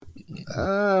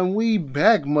We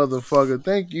back, motherfucker.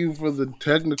 Thank you for the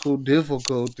technical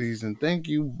difficulties, and thank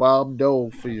you, Bob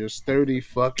Dole, for your sturdy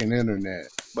fucking internet.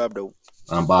 Bob Doe.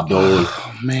 I'm Bob Dole.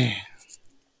 Oh man,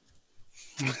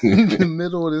 in the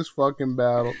middle of this fucking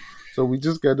battle. So we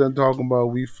just got done talking about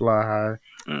We Fly High.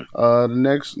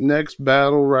 The next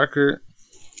battle record,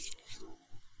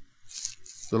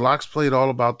 the Locks played All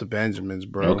About the Benjamins,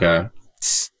 bro. Okay.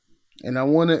 And I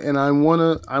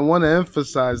wanna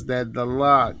emphasize that the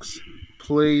Locks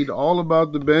played All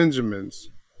About the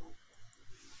Benjamins.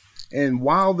 And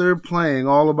while they're playing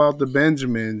All About the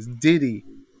Benjamins, Diddy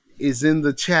is in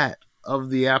the chat of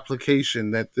the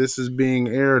application that this is being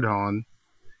aired on.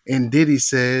 And Diddy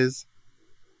says,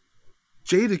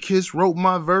 Jadakiss wrote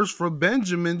my verse for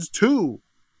Benjamins too!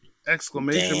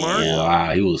 Exclamation mark.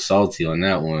 Wow, he was salty on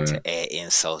that one. To add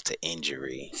insult to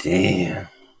injury. Damn.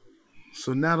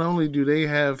 So not only do they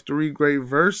have 3 great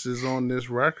verses on this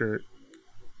record,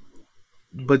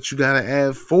 but you gotta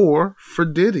add 4 for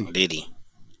Diddy.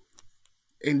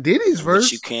 And Diddy's verse,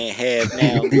 which you can't have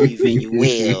now, leaving you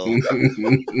will.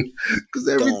 Because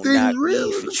everything's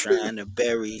real. For trying to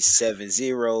bury 7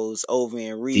 zeros over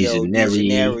in Rio de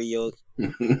Janeiro.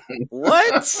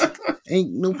 What?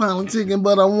 Ain't no politicking,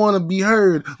 but I want to be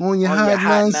heard on your hot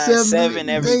 9-7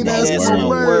 every day. That's one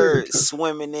word.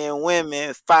 Swimming in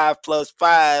women, 5 plus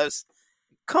 5s.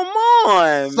 Come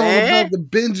on, it's man. All about the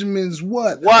Benjamins.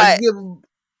 What? I give them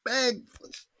back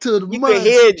to the you can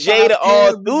hear Jada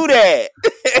all through that.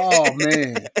 Oh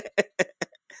man,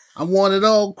 I want it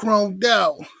all chromed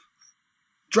out.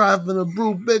 Driving a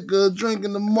Brubaker,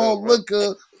 drinking the malt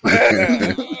liquor.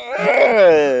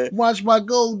 Watch my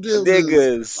gold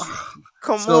diggers.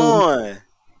 Come on.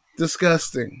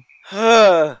 Disgusting.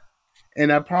 And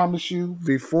I promise you,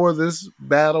 before this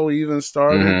battle even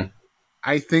started,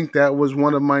 I think that was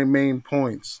one of my main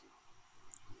points.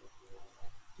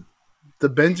 The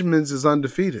Benjamins is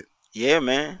undefeated. Yeah,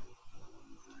 man.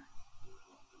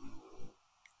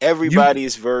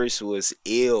 Everybody's verse was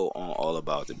ill on All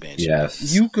About the Benjamins.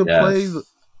 Yes. You could play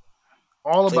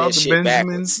All About the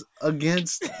Benjamins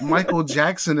against Michael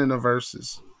Jackson in the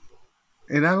verses.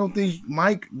 And I don't think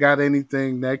Mike got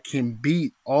anything that can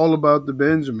beat All About the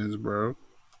Benjamins, bro.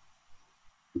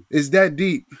 It's that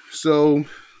deep. So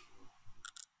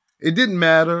it didn't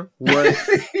matter what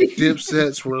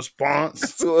Dipset's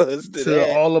response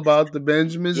to All About the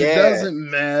Benjamins. Yeah. It doesn't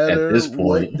matter at this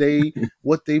point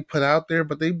what they put out there,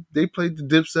 but they played the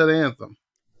Dipset anthem.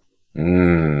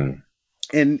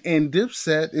 And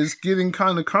Dipset is getting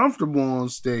kind of comfortable on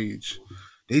stage.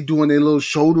 They doing their little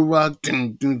shoulder rock,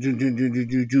 and they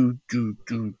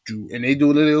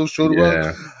doing their little shoulder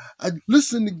rock. I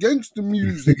listen to gangster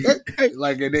music,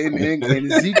 like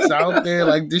and Zeke's out there,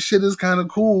 like this shit is kind of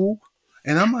cool,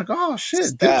 and I'm like, oh shit,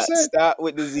 stop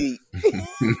with the Zeke,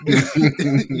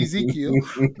 Ezekiel,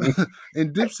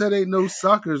 and Dipset ain't no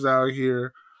suckers out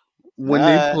here when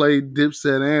they play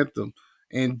Dipset anthem,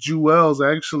 and Jewels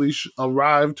actually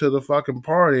arrived to the fucking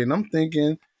party, and I'm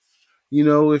thinking, you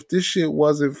know, if this shit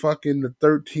wasn't fucking the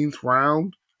 13th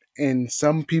round. And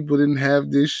some people didn't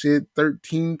have this shit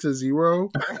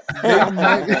 13-0, they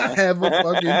might have a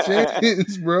fucking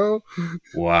chance, bro.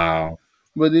 Wow.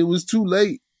 But it was too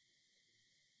late.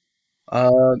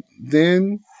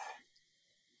 Then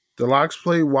the Locks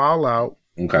played Wild Out.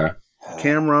 Okay.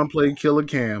 Cameron played Killer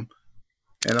Cam.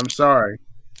 And I'm sorry.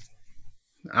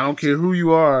 I don't care who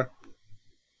you are.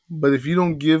 But if you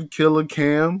don't give Killer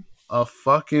Cam a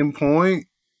fucking point,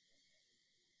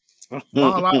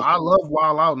 Wild Out, I love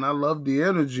Wild Out and I love the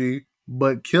energy,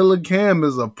 but Killer Cam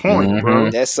is a point, bro.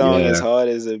 That song is hard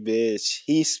as a bitch.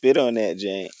 He spit on that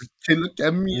jank. Killer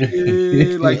Cam,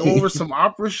 like over some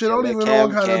opera shit. I don't even know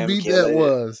what kind of beat that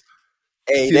was.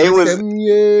 Hey,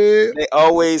 they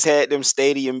always had them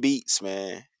stadium beats,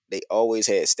 man. They always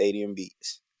had stadium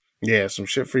beats. Yeah, some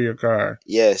shit for your car.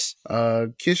 Yes.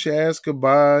 Kiss Your Ass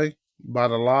Goodbye by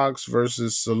the Locks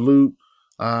versus Salute.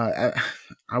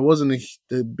 I wasn't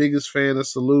the biggest fan of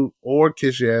Salute or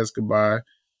Kiss Your Ass Goodbye,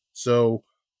 so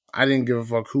I didn't give a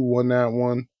fuck who won that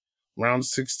one. Round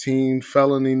 16,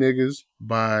 Felony Niggas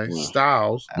by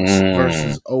Styles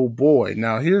versus Oh Boy.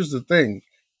 Now, here's the thing.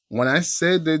 When I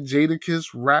said that Jadakiss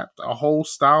rapped a whole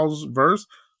Styles verse,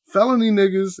 Felony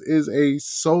Niggas is a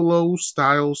solo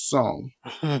style song.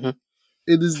 It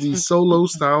is the solo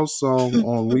style song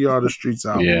on We Are the Streets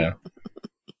album. Yeah.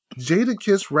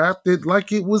 Jadakiss rapped it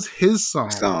like it was his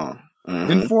song.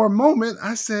 And for a moment,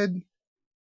 I said,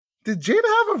 did Jada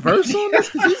have a verse on this?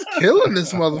 He's killing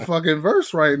this motherfucking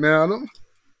verse right now.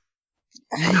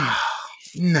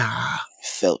 Nah.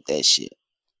 Felt that shit.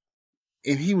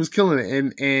 And he was killing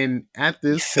it. And at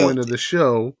this point of the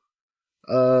show,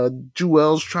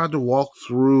 Jewels tried to walk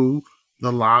through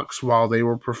the locks while they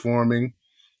were performing,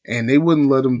 and they wouldn't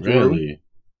let him through. Really?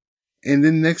 And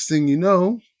then next thing you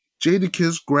know,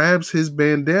 Jadakiss grabs his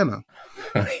bandana,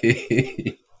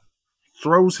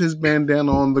 throws his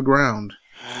bandana on the ground.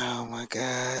 Oh my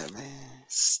God, man!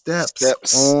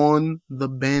 Steps on the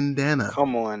bandana.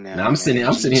 Come on now. Now I'm sitting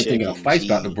here thinking a fight's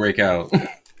about to break out.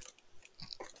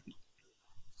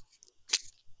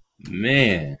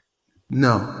 Man.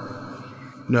 No.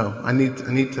 I need to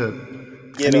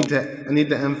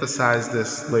emphasize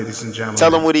this, ladies and gentlemen.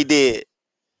 Tell him what he did.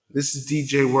 This is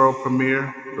DJ World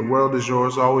Premiere. The world is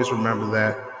yours. Always remember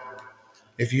that.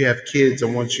 If you have kids, I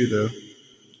want you to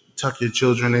tuck your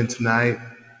children in tonight.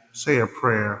 Say a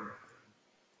prayer.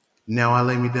 Now I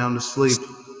lay me down to sleep.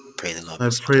 Pray the Lord. I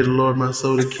pray the Lord my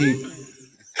soul to keep.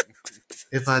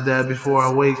 If I die before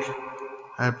I wake,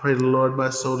 I pray the Lord my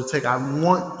soul to take. I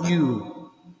want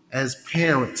you as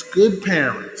parents, good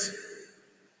parents.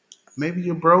 Maybe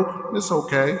you're broke. It's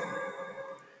okay.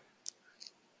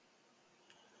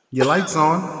 Your light's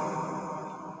on.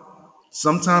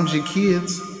 Sometimes your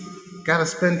kids gotta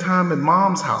spend time at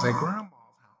mom's house, at grandma's house.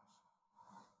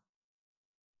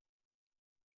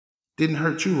 Didn't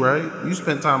hurt you, right? You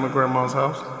spent time at grandma's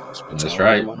house. That's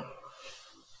right.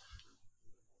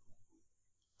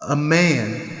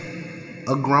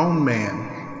 A grown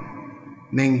man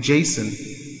named Jason,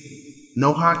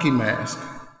 no hockey mask,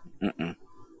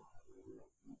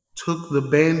 took the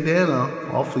bandana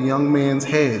off a young man's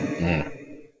head,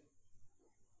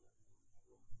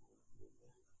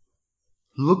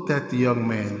 looked at the young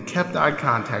man, kept eye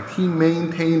contact. He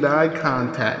maintained eye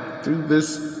contact through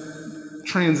this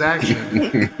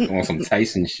transaction. On some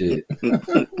Tyson shit.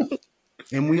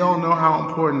 And we all know how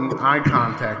important eye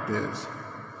contact is.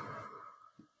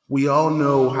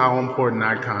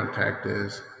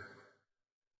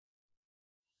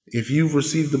 If you've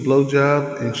received a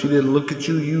blowjob and she didn't look at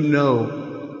you, you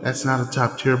know that's not a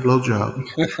top tier blowjob.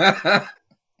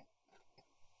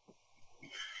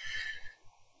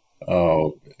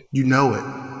 Oh. You know it.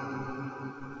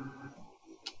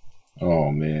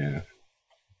 Oh, man.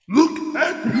 Look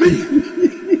at me.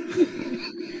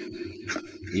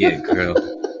 Yeah, girl.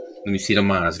 Let me see the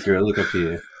eyes, girl. Look up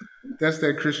here. That's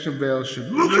that Christian Bale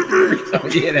shit. Look at me. Oh,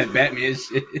 yeah, that Batman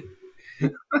shit.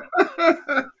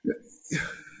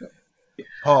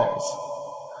 Pause.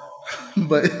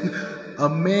 But a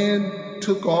man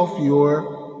took off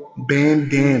your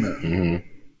bandana,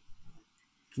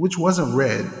 which wasn't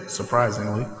red,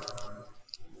 surprisingly.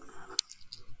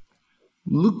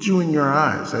 Looked you in your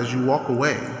eyes as you walk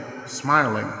away,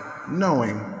 smiling,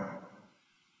 knowing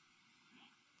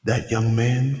that young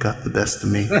man got the best of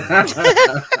me.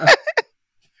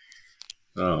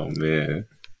 Oh, man.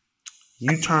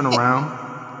 You turn around,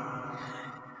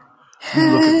 you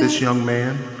look at this young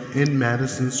man in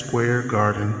Madison Square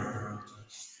Garden.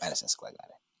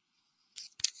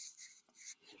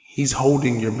 He's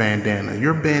holding your bandana.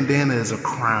 Your bandana is a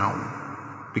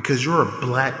crown because you're a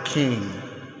black king.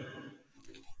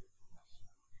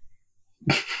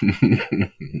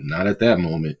 Not at that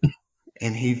moment.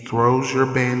 And he throws your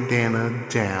bandana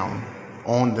down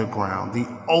on the ground. The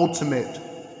ultimate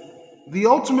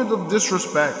of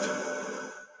disrespect.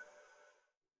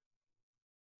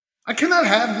 I cannot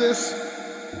have this.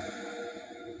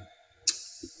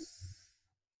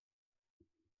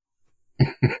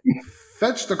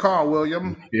 Fetch the car,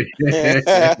 William. I've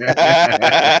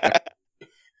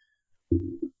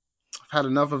had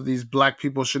enough of these black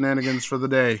people shenanigans for the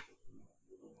day.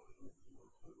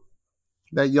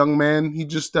 That young man, he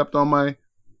just stepped on my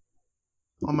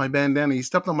bandana. He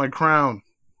stepped on my crown.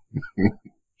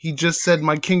 He just said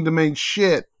my kingdom ain't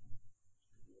shit.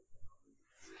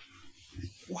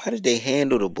 Why did they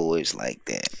handle the boys like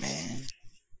that, man?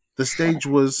 The stage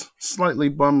was slightly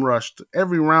bum rushed.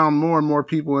 Every round, more and more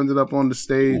people ended up on the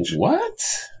stage. What?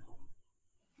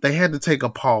 They had to take a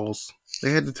pause.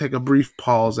 They had to take a brief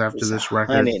pause after this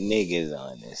record. 100 niggas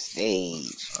on the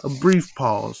stage. A brief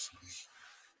pause.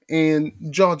 And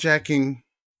jaw-jacking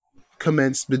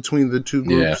commenced between the two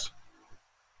groups. Yeah.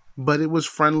 But it was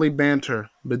friendly banter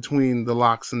between the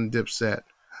Lox and Dipset.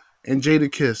 And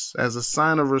Jadakiss, as a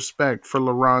sign of respect for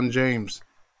LeBron James,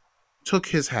 took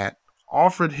his hat,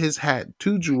 offered his hat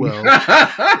to Joel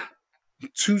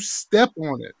to step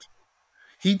on it.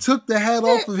 He took the hat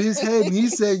off of his head and he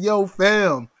said, yo,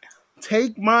 fam,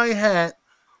 take my hat,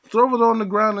 throw it on the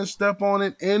ground and step on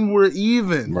it, and we're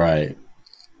even. Right.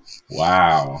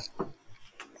 Wow.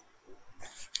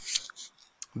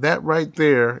 That right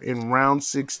there in round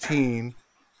 16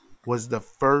 was the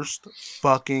first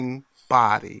fucking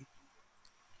body.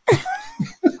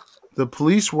 The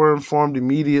police were informed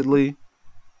immediately.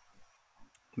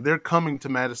 They're coming to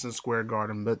Madison Square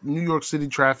Garden, but New York City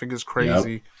traffic is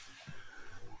crazy. Yep.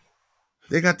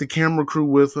 They got the camera crew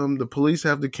with them. The police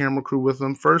have the camera crew with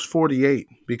them. First 48,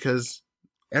 because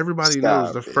everybody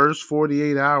knows the first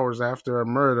 48 hours after a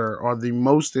murder are the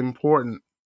most important.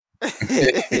 And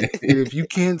if you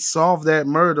can't solve that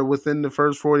murder within the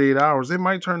first 48 hours, it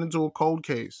might turn into a cold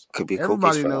case. Could be a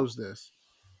Everybody cold case knows this.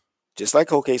 Just like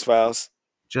cold case files.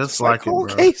 Just like it, bro.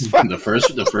 The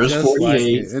first Just 48. like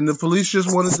it. And the police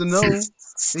just wanted to know.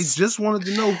 They just wanted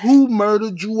to know who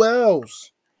murdered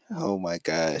Jewels. Oh my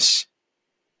gosh.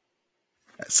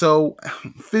 So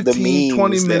 15,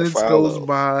 20 minutes goes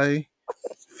by.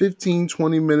 15,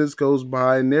 20 minutes goes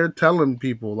by, and they're telling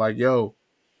people, like, yo,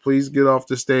 please get off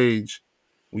the stage.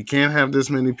 We can't have this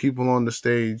many people on the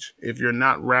stage. If you're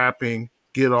not rapping,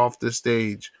 get off the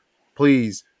stage.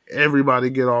 Please, everybody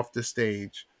get off the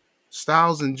stage.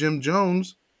 Styles and Jim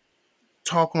Jones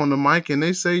talk on the mic, and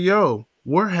they say, yo,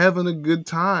 we're having a good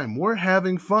time. We're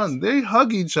having fun. They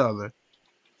hug each other.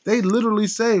 They literally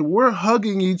say, we're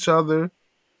hugging each other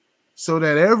so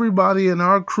that everybody in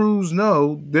our crews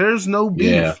know there's no beef.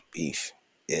 Yeah. Beef.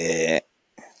 Yeah.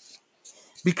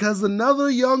 Because another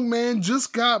young man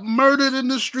just got murdered in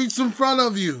the streets in front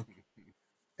of you.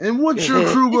 And what's your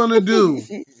crew gonna do?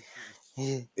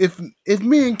 If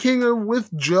me and King are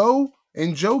with Joe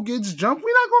and Joe gets jumped,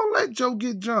 we're not gonna let Joe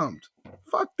get jumped.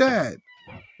 Fuck that.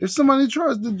 If somebody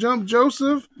tries to jump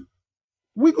Joseph,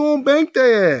 we gonna bank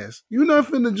their ass. You not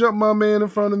finna jump my man in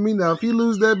front of me now. If he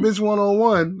lose that bitch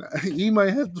 1-on-1, he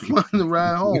might have to find a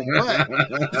ride home.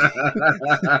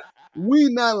 But we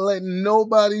not letting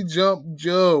nobody jump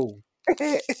Joe.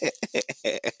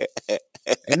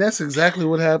 And that's exactly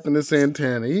what happened to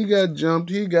Santana. He got jumped,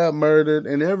 he got murdered,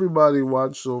 and everybody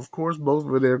watched. So, of course, both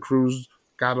of their crews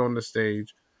got on the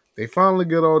stage. They finally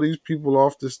get all these people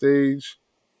off the stage.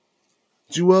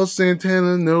 Joel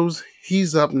Santana knows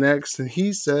he's up next, and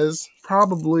he says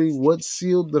probably what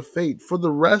sealed the fate for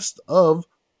the rest of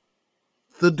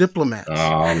the Diplomats.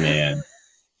 Oh, man.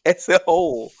 As a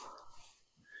whole.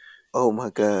 Oh, my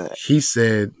God. He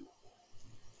said,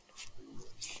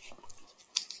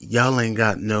 y'all ain't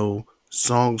got no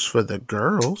songs for the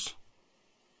girls.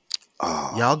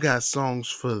 Oh. Y'all got songs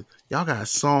for the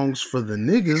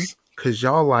niggas because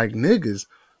y'all like niggas,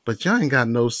 but y'all ain't got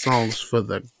no songs for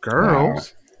the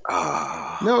girls.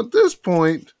 Oh. Now, at this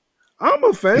point, I'm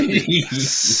offended.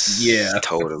 Yeah.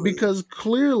 Totally. Because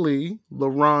clearly,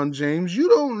 LeBron James, you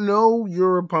don't know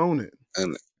your opponent.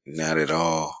 Not at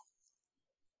all.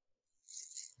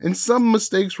 And some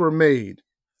mistakes were made,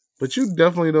 but you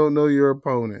definitely don't know your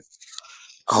opponent.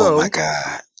 Oh, my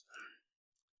God.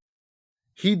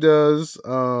 He does,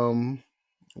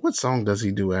 what song does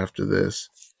he do after this?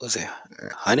 Was it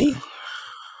Honey?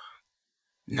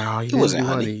 No, he wasn't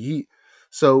Honey.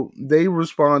 So he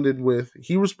responded with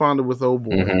Oh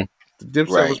Boy. Mm-hmm. The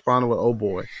Dipset responded with Oh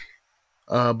Boy.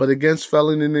 But against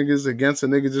felony niggas, against a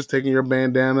nigga just taking your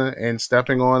bandana and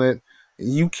stepping on it,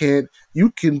 you can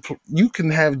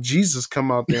have Jesus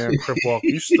come out there and crip walk.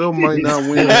 You still might not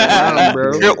win that round,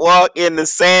 bro. Crip walk in the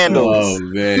sandals. Oh,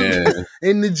 man.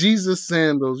 In the Jesus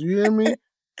sandals. You hear me?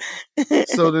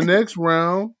 So the next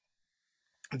round,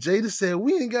 Jada said,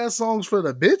 we ain't got songs for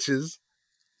the bitches.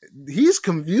 He's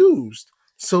confused.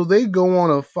 So they go on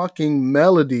a fucking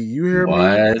melody. You hear me?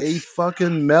 A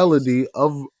fucking melody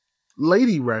of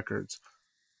Lady Records.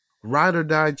 Ride or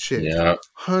Die Chick. Yep.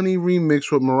 Honey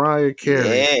remix with Mariah Carey.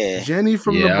 Yeah. Jenny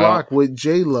from the Block with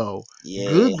J-Lo. Yeah.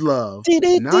 Good Love.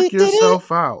 Knock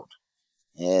Yourself Out.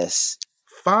 Yes.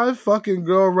 5 fucking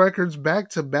girl records back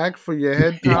to back for your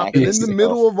head top. And in the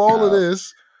middle of all of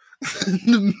this,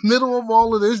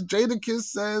 Jadakiss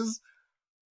says,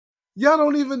 y'all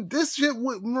don't even, this shit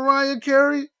with Mariah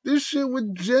Carey, this shit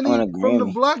with Jenny from the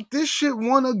Block, this shit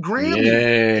won a Grammy.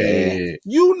 Yay.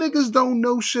 You niggas don't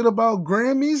know shit about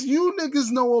Grammys. You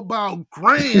niggas know about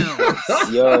Grams.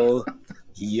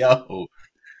 Yo.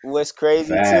 What's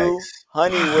crazy too?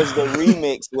 Honey was the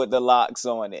remix with the locks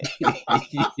on it.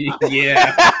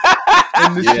 Yeah.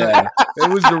 It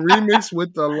was the remix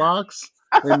with the locks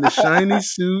and the shiny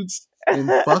suits. And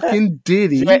fucking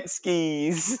Diddy. Jet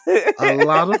skis. A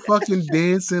lot of fucking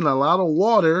dancing, a lot of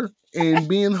water, and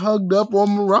being hugged up on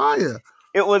Mariah.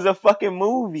 It was a fucking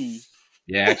movie.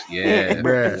 Yeah. It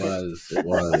was.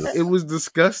 It was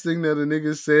disgusting that a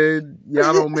nigga said,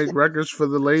 y'all don't make records for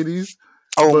the ladies.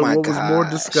 Oh, but my God. What was more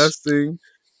disgusting,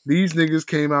 these niggas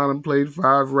came out and played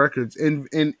 5 records in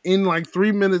like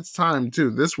 3 minutes time,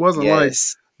 too. This wasn't like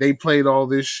they played all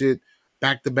this shit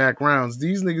back-to-back rounds.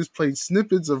 These niggas played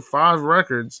snippets of 5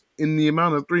 records in the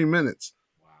amount of 3 minutes.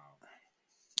 Wow.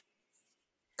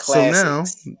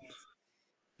 Classics. So now,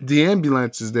 The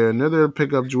ambulance is there, and they're there to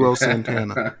pick up Joel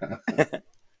Santana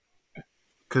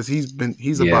because he's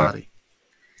a body.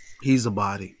 He's a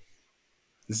body.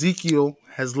 Ezekiel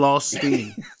has lost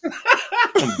steam.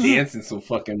 I'm dancing so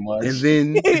fucking much. And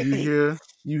then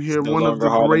you hear no one of the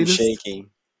Harlem greatest.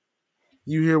 Shaking.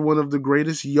 You hear one of the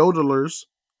greatest yodelers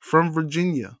from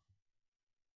Virginia.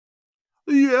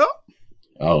 Yeah.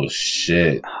 Oh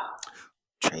shit.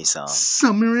 Trey Songz.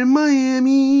 Summer in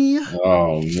Miami.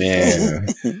 Oh man.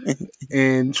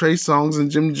 And Trey Songz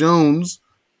and Jim Jones,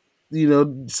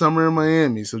 Summer in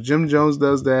Miami. So Jim Jones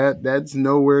does that. That's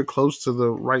nowhere close to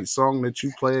the right song that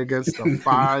you play against the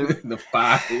five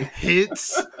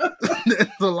hits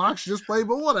that the Locks just played,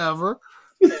 but whatever.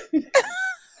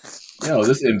 Yo,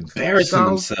 this embarrassing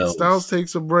themselves. Styles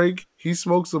takes a break. He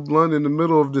smokes a blunt in the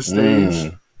middle of the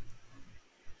stage.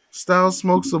 Styles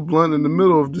smokes a blunt in the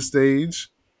middle of the stage.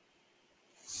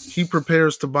 He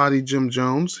prepares to body Jim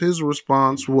Jones. His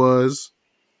response was,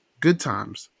 "Good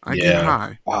times. I get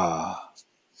high."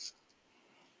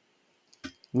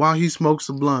 While he smokes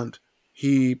a blunt,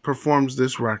 he performs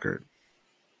this record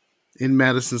in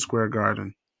Madison Square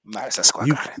Garden.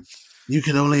 You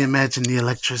can only imagine the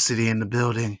electricity in the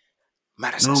building.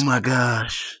 Oh my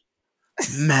gosh.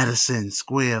 Madison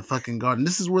Square fucking Garden.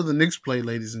 This is where the Knicks play,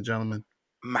 ladies and gentlemen.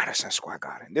 Madison Square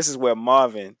Garden. This is where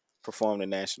Marvin performed the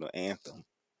national anthem.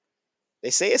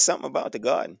 They say it's something about the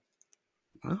Garden.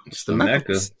 Well, it's the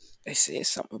Mecca. They say it's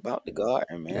something about the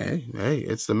Garden, man. Hey,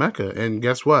 it's the Mecca. And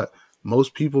guess what?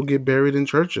 Most people get buried in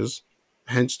churches.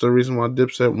 Hence the reason why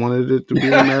Dipset wanted it to be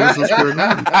in Madison Square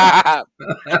Garden.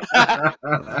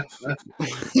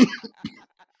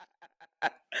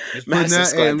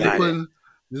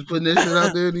 Just putting that shit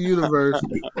out there in the universe.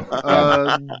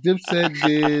 Dipset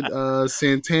did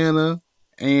Santana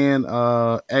and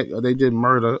they did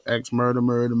Murder. X Murder.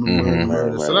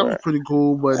 So that was pretty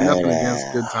cool, but nothing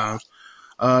against Good Times.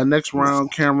 Next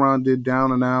round, Cameron did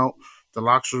Down and Out. The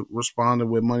Locks responded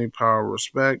with Money, Power,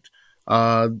 Respect.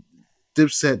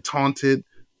 Dipset taunted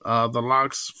the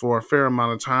Locks for a fair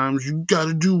amount of times. You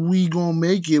gotta do We Gonna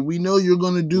Make It. We know you're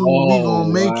gonna do We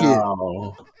Gonna Make It.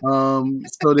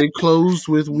 So they closed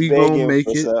with We Gonna Make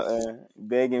It.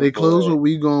 They closed with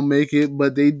We Gonna Make It,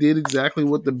 but they did exactly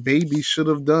what the baby should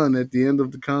have done at the end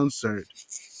of the concert.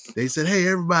 They said, "Hey,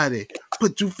 everybody,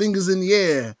 put 2 fingers in the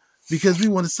air because we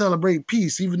want to celebrate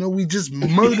peace, even though we just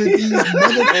murdered these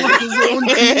motherfuckers on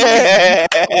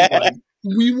TV.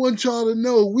 We want y'all to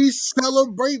know we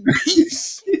celebrate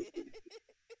peace."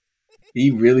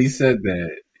 He really said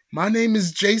that. My name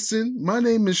is Jason, my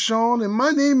name is Sean, and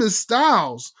my name is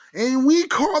Styles. And we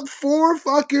caught 4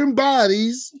 fucking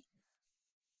bodies.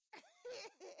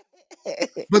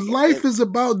 But life is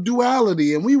about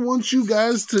duality, and we want you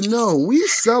guys to know we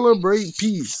celebrate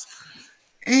peace.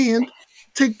 And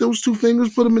take those 2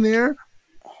 fingers, put them in the air,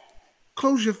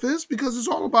 close your fist, because it's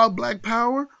all about Black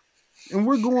Power. And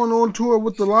we're going on tour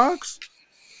with the Locks.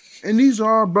 And these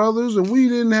are our brothers, and we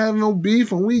didn't have no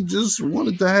beef, and we just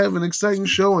wanted to have an exciting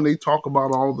show. And they talk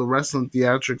about all the wrestling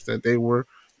theatrics that they were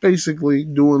basically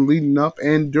doing leading up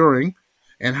and during,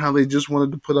 and how they just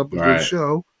wanted to put up a good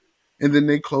show. And then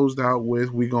they closed out with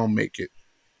We Gonna Make It.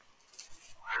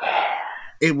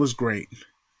 It was great.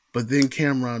 But then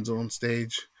Cameron's on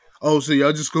stage. Oh, so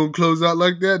y'all just gonna close out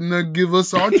like that and not give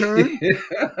us our turn?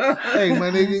 Hey, my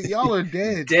nigga, y'all are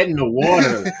dead. Dead in the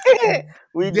water.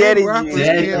 We dead in rappers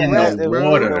can't rap, the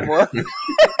water.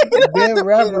 Dead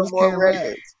rappers can't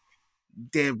rap.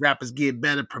 Dead rappers get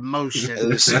better promotion.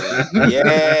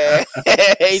 Yeah,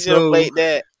 he should have played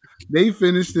that. They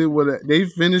finished it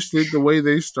the way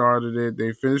they started it.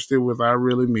 They finished it with "I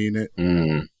Really Mean It."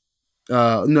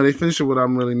 No, they finished it with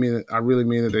 "I'm Really Mean It." I really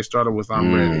mean it. They started with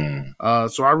 "I'm Ready."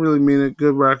 So "I Really Mean It,"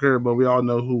 good record, but we all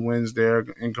know who wins there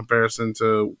in comparison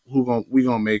to We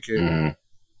Gonna Make It.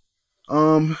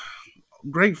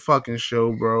 Great fucking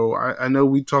show, bro. I know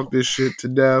we talk this shit to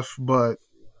death, but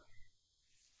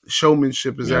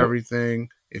showmanship is everything.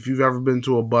 If you've ever been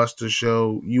to a Buster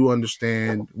show, you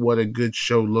understand what a good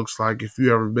show looks like. If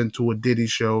you've ever been to a Diddy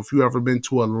show, if you've ever been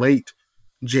to a late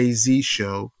Jay-Z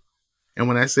show, and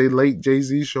when I say late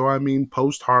Jay-Z show, I mean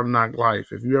post Hard Knock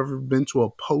Life. If you've ever been to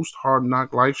a post Hard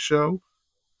Knock Life show,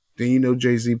 then you know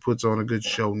Jay-Z puts on a good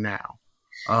show now.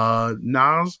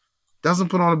 Nas doesn't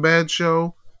put on a bad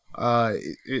show.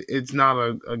 It's not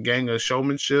a gang of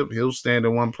showmanship. He'll stand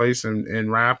in one place and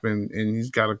rap, and he's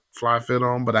got a fly fit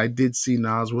on. But I did see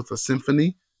Nas with a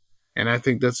symphony, and I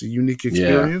think that's a unique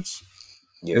experience.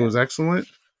 Yeah. It was excellent.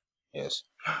 Yes.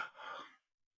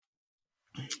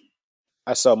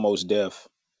 I saw Mos Def,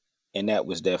 and that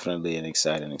was definitely an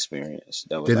exciting experience.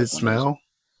 That was did it smell?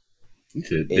 You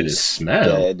said, did it It's smell?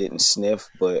 that it didn't sniff,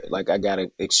 but like I got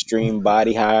an extreme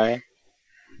body high.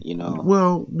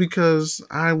 Well, because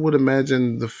I would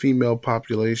imagine the female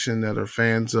population that are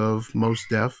fans of Most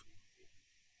Def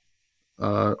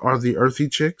are the earthy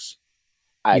chicks.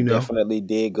 I You know. definitely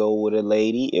did go with a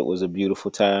lady. It was a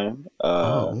beautiful time.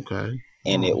 Oh, okay.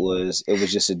 And Oh. it was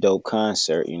just a dope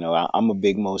concert. I'm a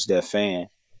big Mos Def fan,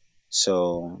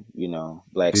 so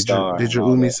Black Star Did and your all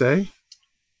Umi that. say?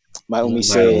 My Umi Light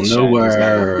said, on the "Shine his light on me,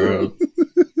 world. and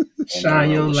the Shine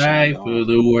world your was shined light for on."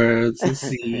 the world to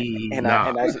see. Nah.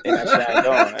 And I shined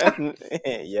on.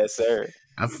 Yes, sir.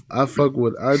 I'd fuck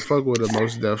with a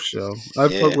Most Def show.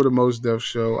 I'd fuck Yeah. with a Most Def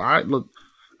show. I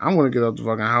want to get out the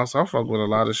fucking house. I fuck with a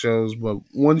lot of shows, but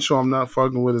one show I'm not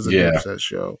fucking with is a Yeah. Dipset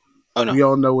show. Oh no, We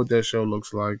all know what that show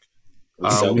looks like. we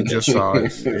sell We with that just shit. saw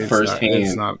it.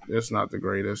 Firsthand. It's not the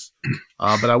greatest.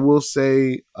 But I will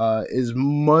say, as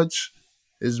much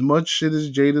shit as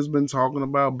Jada's been talking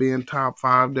about being top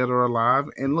 5 that are alive,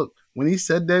 and look, when he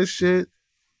said that shit,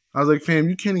 I was like, fam,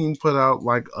 you can't even put out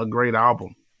like a great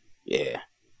album. Yeah.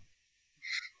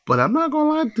 But I'm not gonna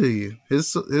lie to you.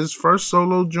 His first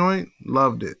solo joint,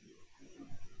 loved it.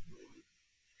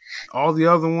 All the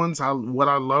other ones, what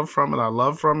I love from it, I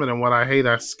love from it, and what I hate,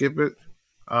 I skip it.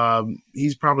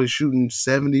 He's probably shooting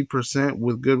 70%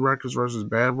 with good records versus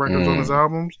bad records on his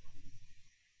albums.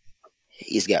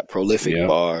 He's got prolific Yep.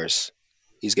 bars.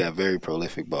 He's got very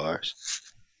prolific bars.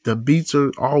 The beats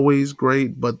are always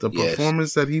great, but the Yes.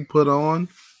 performance that he put on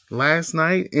last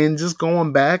night, and just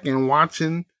going back and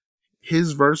watching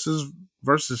his versus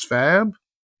Fab,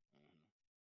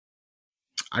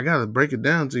 I gotta break it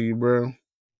down to you, bro.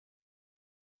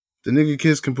 The nigga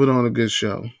Kiss can put on a good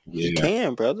show. Yeah. He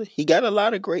can, brother. He got a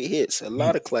lot of great hits, a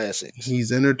lot of classics.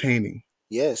 He's entertaining.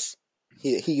 Yes.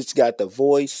 He's got the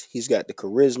voice, he's got the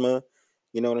charisma,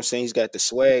 you know what I'm saying? He's got the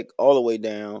swag all the way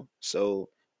down. So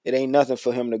it ain't nothing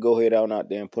for him to go ahead out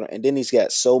there and put on. And then he's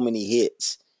got so many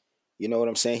hits. You know what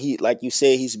I'm saying? He, like you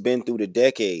said, he's been through the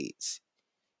decades.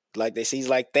 Like they say, he's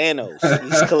like Thanos.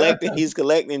 He's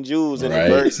collecting jewels in the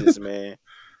verses, man.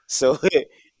 So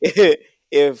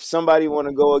if somebody want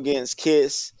to go against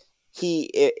Kiss,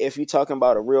 if you're talking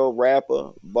about a real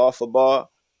rapper, bar for bar,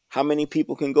 how many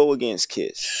people can go against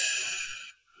Kiss?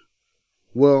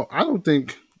 Well, I don't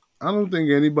think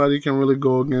anybody can really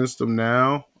go against him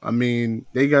now. I mean,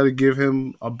 they got to give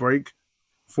him a break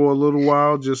for a little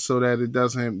while just so that it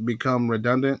doesn't become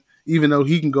redundant. Even though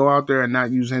he can go out there and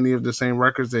not use any of the same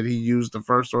records that he used the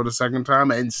first or the second time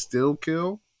and still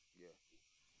kill.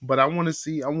 But I want to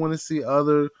see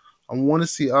other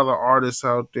artists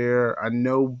out there. I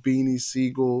know Beanie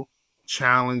Siegel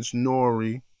challenged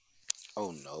Nori.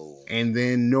 Oh no. And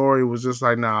then Nori was just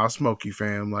like, nah, I'll smoke you,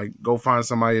 fam. Like, go find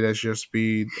somebody that's your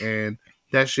speed. And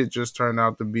that shit just turned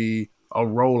out to be a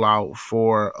rollout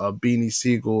for a Beanie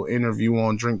Siegel interview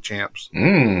on Drink Champs.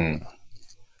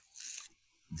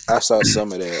 I saw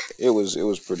some of that. It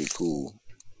was pretty cool.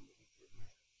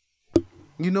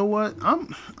 You know what?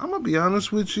 I'm gonna be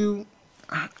honest with you.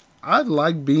 I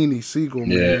like Beanie Siegel,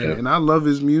 man, and I love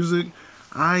his music.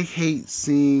 I hate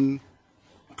seeing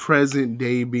present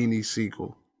day Beanie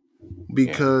Siegel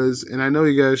because, and I know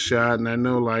he got shot, and I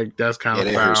know like that's kind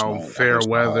of foul, fair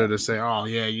weather to say, oh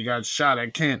yeah, you got shot. I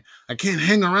can't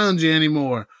hang around you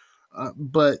anymore.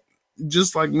 But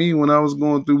just like me, when I was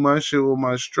going through my shit with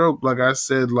my stroke, like I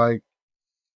said, like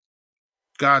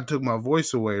God took my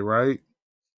voice away, right?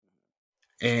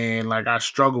 And like I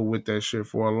struggled with that shit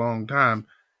for a long time.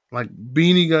 Like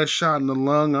Beanie got shot in the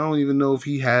lung. I don't even know if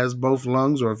he has both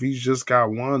lungs or if he's just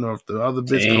got one or if the other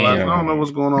bitch collapsed. I don't know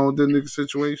what's going on with that nigga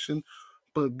situation.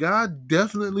 But God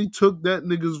definitely took that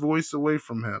nigga's voice away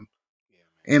from him.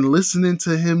 And listening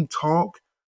to him talk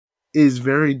is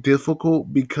very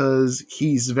difficult because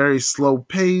he's very slow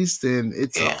paced and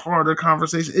it's a harder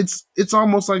conversation. It's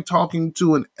almost like talking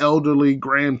to an elderly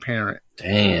grandparent.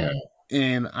 Damn.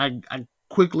 And I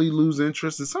quickly lose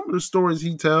interest in some of the stories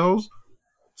he tells.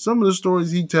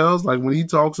 Like when he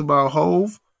talks about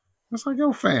Hove, it's like,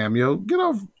 yo, fam, yo, get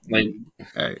off. Like,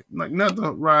 hey, like not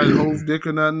to ride Hove dick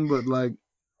or nothing, but like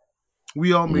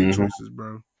we all made choices,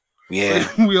 bro. Yeah,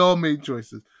 like, we all made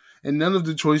choices, and none of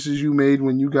the choices you made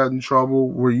when you got in trouble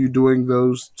were you doing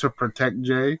those to protect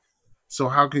Jay. So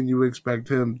how can you expect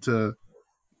him to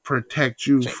protect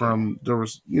you from the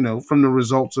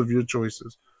results of your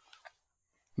choices?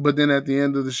 But then at the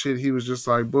end of the shit, he was just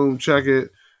like, boom, check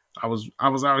it. I was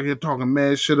out here talking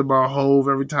mad shit about Hove.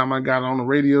 Every time I got on the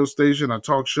radio station, I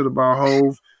talked shit about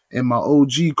Hove. And my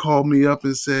OG called me up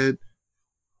and said,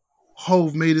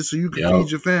 Hove made it so you can feed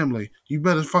your family. You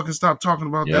better fucking stop talking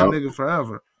about that nigga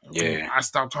forever. Yeah. I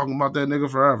stopped talking about that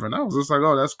nigga forever. And I was just like,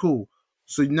 oh, that's cool.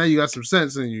 So now you got some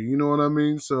sense in you. You know what I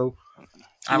mean? So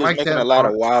He I was like making a that lot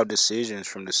of part. wild decisions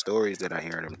from the stories that I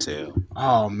heard him tell.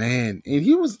 Oh man, and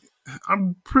he was.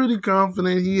 I'm pretty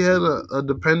confident he had a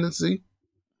dependency.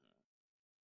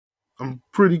 I'm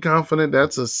pretty confident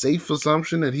that's a safe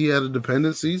assumption that he had a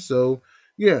dependency. So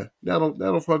yeah,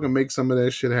 that'll fucking make some of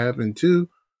that shit happen too.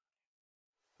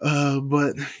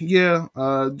 But yeah,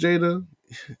 Jada,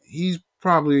 he's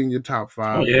probably in your top Oh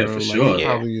five, yeah, for bro. Like he's sure. Yeah.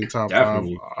 probably in your top five.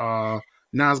 Definitely.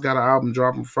 Nas got an album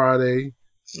dropping Friday.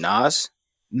 Nas?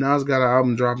 Nas got an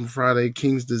album dropping Friday,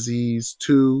 King's Disease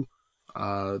 2,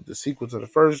 the sequel to the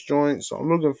first joint. So I'm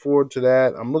looking forward to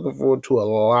that. I'm looking forward to a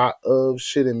lot of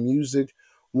shit in music.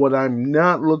 What I'm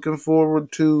not looking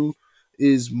forward to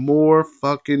is more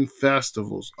fucking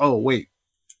festivals. Oh, wait.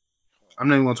 I'm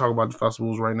not even going to talk about the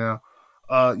festivals right now.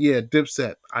 Yeah,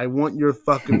 Dipset. I want your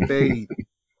fucking fade.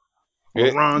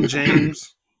 LeBron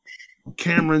James,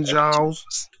 Cameron Giles,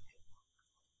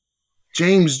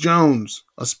 James Jones,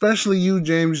 especially you,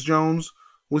 James Jones,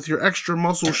 with your extra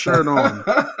muscle shirt on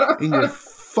and your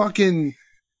fucking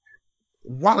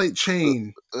wallet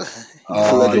chain. Oh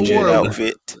Flooded yeah.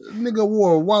 outfit. Nigga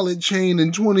wore a wallet chain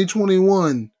in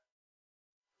 2021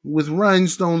 with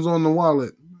rhinestones on the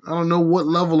wallet. I don't know what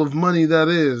level of money that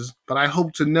is, but I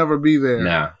hope to never be there.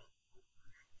 Nah.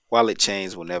 Wallet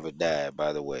chains will never die,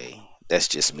 by the way. That's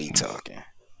just me talking.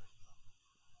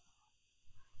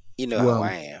 You know how I Well,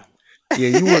 am.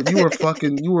 yeah,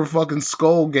 you were fucking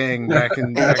Skull Gang back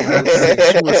in '06.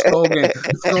 You were Skull Gang.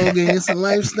 Skull Gang, it's a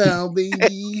lifestyle,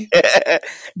 baby.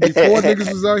 Before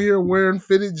niggas was out here wearing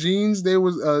fitted jeans, they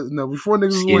was before niggas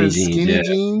was Skinny wearing jeans, skinny yeah.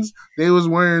 jeans, they was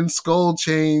wearing skull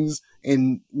chains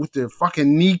and with their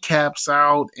fucking kneecaps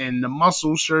out and the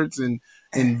muscle shirts and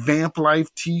Vamp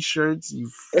Life t-shirts. You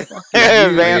fucking weird Oh, yeah,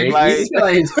 Vamp he life. niggas. got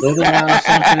like his clothing line or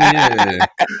something. Yeah.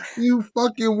 You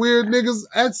fucking weird niggas.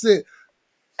 That's it.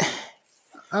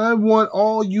 I want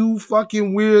all you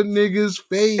fucking weird niggas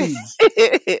fades.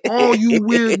 All you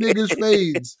weird niggas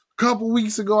fades. Couple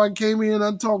weeks ago, I came here and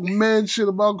I talked mad shit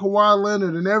about Kawhi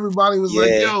Leonard, and everybody was like,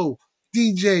 Yeah. "Yo,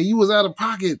 DJ, you was out of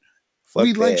pocket. Fuck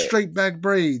We like that. straight back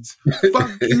braids.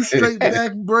 Fuck you, straight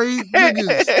back braid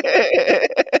niggas.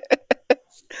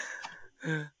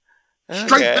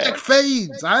 Straight back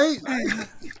fades, alright?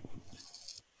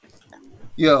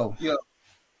 Yo,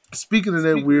 speaking of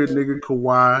that weird nigga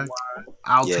Kawhi,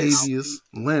 Yes. Altavius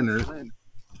Leonard,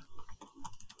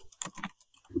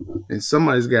 and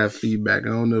somebody's got feedback. I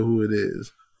don't know who it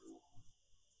is.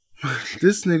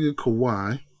 This nigga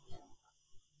Kawhi,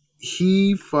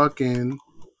 he fucking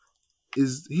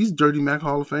he's Dirty Mac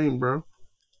Hall of Fame, bro.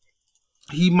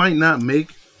 He might not make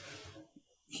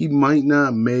the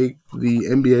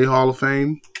NBA Hall of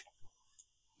Fame,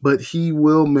 but he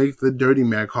will make the Dirty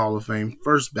Mac Hall of Fame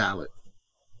first ballot.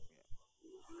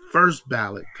 First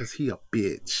ballot, because he a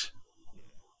bitch.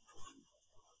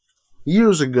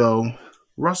 Years ago,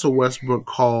 Russell Westbrook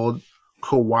called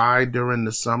Kawhi during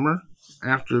the summer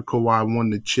after Kawhi won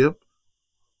the chip.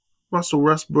 Russell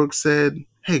Westbrook said,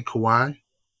 "Hey Kawhi,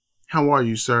 how are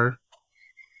you, sir?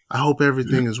 I hope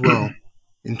everything is well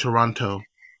in Toronto.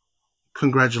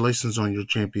 Congratulations on your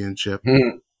championship.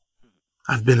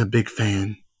 I've been a big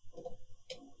fan.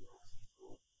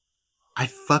 I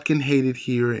fucking hate it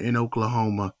here in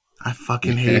Oklahoma. I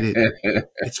fucking hate it.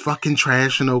 It's fucking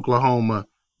trash in Oklahoma.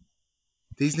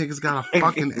 These niggas got a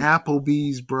fucking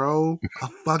Applebee's, bro. A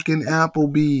fucking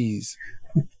Applebee's.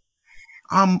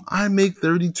 I make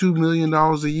 $32 million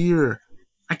a year.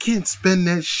 I can't spend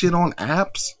that shit on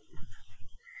apps.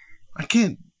 I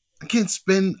can't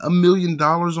spend $1 million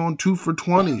on 2 for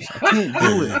 20s. I can't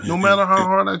do it. No matter how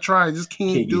hard I try, I just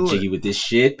can't Can't do get jiggy it. with this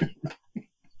shit.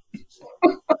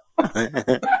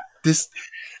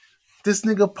 This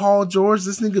nigga Paul George,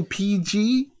 this nigga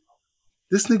PG,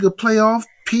 this nigga playoff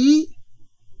P.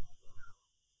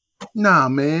 Nah,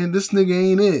 man, this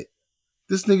nigga ain't it.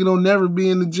 This nigga don't never be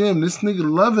in the gym. This nigga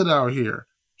love it out here.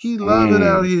 He love it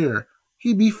out here.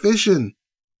 He be fishing.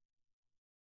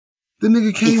 The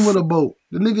nigga came with a boat.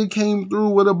 The nigga came through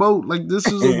with a boat. Like, this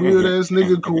is a weird ass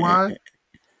nigga, Kawhi.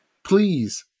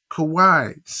 Please,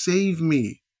 Kawhi, save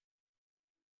me.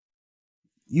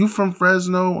 You from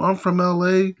Fresno, I'm from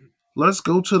LA. Let's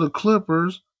go to the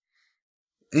Clippers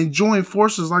and join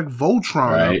forces like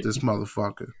Voltron out this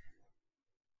motherfucker.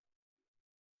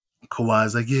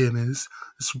 Kawhi's like, yeah, man, it's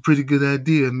a pretty good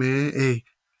idea, man. Hey,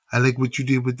 I like what you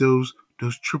did with those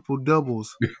triple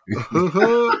doubles. You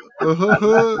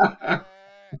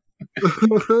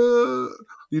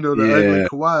know, the ugly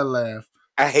Kawhi laugh.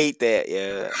 I hate that,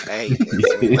 yeah. I hate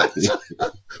that so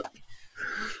much.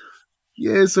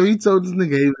 Yeah, so he told this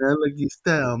nigga, hey, man, I like your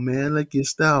style, man. I like your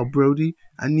style, Brody.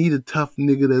 I need a tough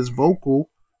nigga that's vocal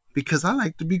because I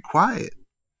like to be quiet.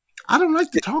 I don't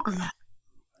like to talk a lot.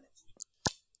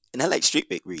 And I like straight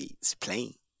back reads,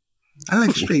 plain. I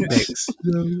like straight backs.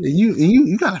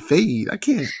 You gotta fade. I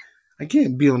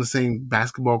can't be on the same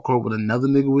basketball court with another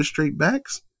nigga with straight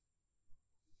backs.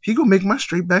 He gonna make my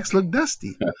straight backs look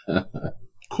dusty.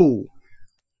 Cool.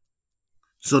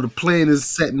 So the plan is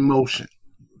set in motion.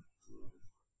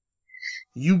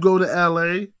 You go to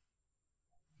LA,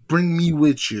 bring me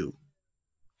with you.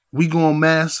 We gonna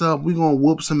mass up, we gonna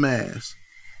whoop some ass.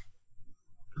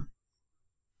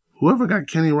 Whoever got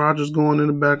Kenny Rogers going in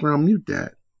the background, mute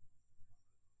that.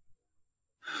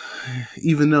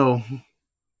 Even though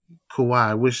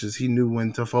Kawhi wishes he knew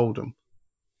when to fold him.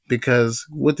 Because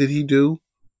what did he do?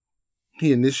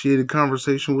 He initiated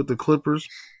conversation with the Clippers.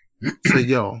 Said,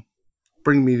 yo,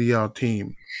 bring me to y'all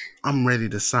team. I'm ready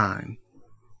to sign.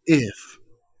 If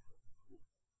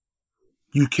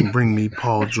you can bring me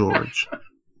Paul George.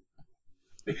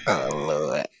 Oh,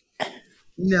 Lord.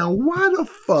 Now, why the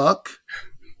fuck,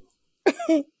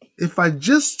 if I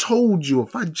just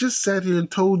sat here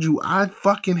and told you I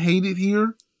fucking hate it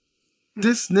here,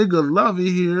 this nigga love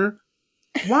it here,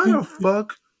 why the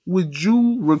fuck would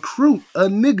you recruit a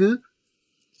nigga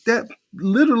that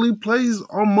literally plays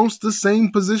almost the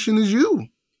same position as you?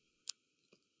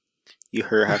 You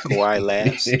heard how Kawhi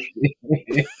laughs?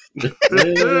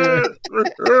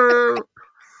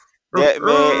 That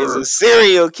man is a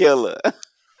serial killer.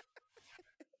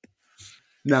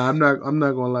 Nah, I'm not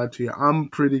gonna lie to you. I'm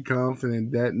pretty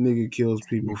confident that nigga kills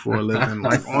people for a living,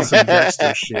 like on some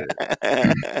Dexter shit.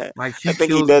 Like I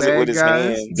think he does it with his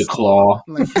hands. The claw.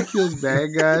 Like he kills bad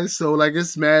guys, so like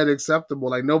it's mad acceptable.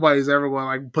 Like nobody's ever gonna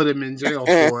like put him in jail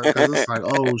for it because it's like,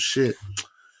 oh shit,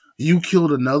 you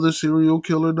killed another serial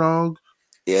killer, dog.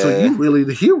 Yeah. So you really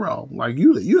the hero. Like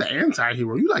you the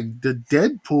anti-hero. You like the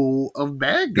Deadpool of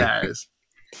bad guys.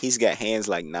 He's got hands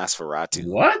like Nosferatu.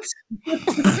 What?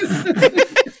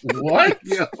 What?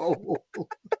 Yo.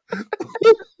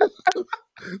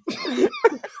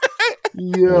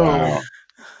 Yo. Wow.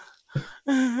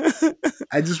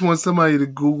 I just want somebody to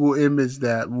Google image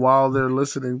that while they're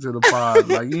listening to the pod.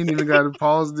 Like you ain't even got to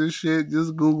pause this shit.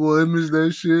 Just Google image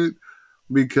that shit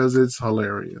because it's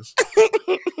hilarious.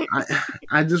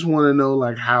 I just want to know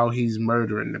like how he's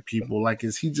murdering the people. Like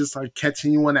is he just like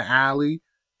catching you in the alley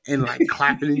and like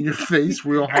clapping in your face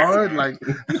real hard? Like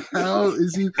how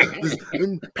is he just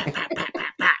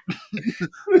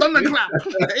thunderclap?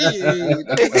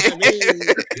 Hey.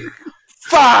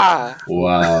 Fire!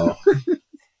 Wow.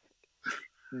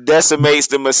 Decimates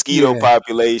the mosquito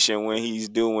population when he's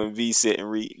doing V-sit and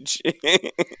reach.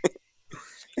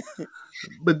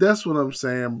 But that's what I'm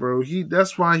saying, bro.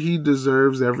 That's why he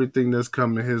deserves everything that's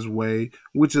coming his way,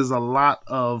 which is a lot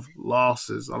of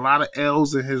losses, a lot of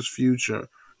L's in his future.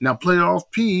 Now, playoff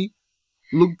P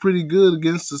looked pretty good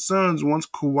against the Suns once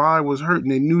Kawhi was hurt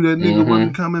and they knew that nigga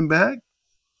wasn't coming back.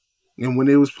 And when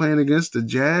they was playing against the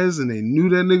Jazz and they knew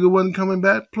that nigga wasn't coming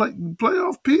back,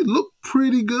 playoff P looked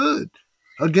pretty good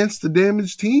against the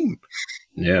damaged team.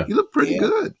 Yeah. He looked pretty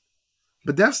good.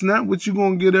 But that's not what you're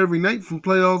going to get every night from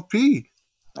playoff P.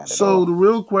 So the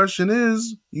real question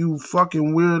is, you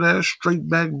fucking weird ass, straight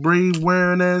back braid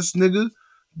wearing ass nigga,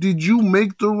 did you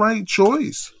make the right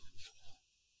choice?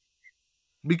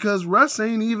 Because Russ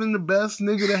ain't even the best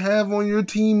nigga to have on your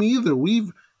team either.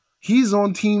 He's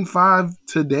on team 5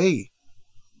 today.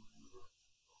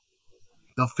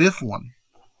 The 5th one.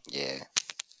 Yeah.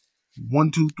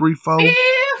 1, 2, 3, 4.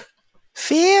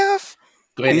 Fifth.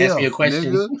 Go ahead and ask me a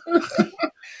question. Nigga.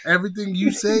 Everything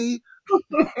you say.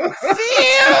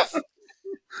 Fifth.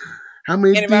 How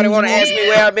many? Anybody want to ask me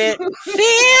where I've been?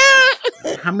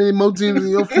 Fifth. How many more teams in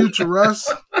your future, Russ?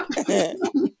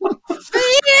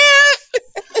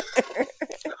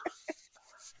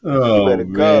 Oh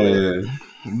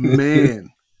man.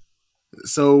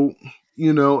 So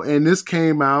and this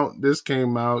came out.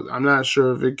 I'm not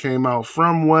sure if it came out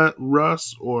from what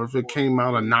Russ or if it came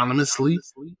out anonymously.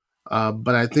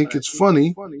 But I think it's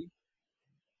funny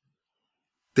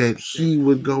that he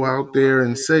would go out there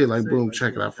and say, like, boom,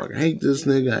 check it out. I fucking hate this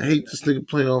nigga. I hate this nigga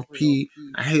playoff P.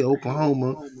 I hate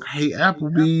Oklahoma. I hate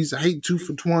Applebee's. I hate 2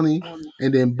 for 20.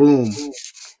 And then boom,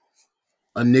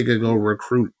 a nigga go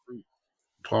recruit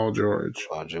Paul George.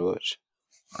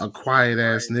 A quiet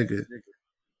ass nigga.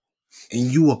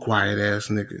 And you a quiet ass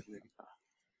nigga.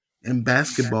 And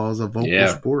basketball is a vocal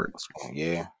sport.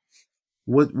 Yeah.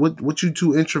 What you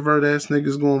two introvert ass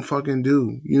niggas gonna fucking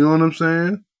do? You know what I'm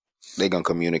saying? They gonna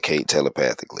communicate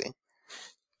telepathically.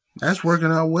 That's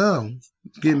working out well.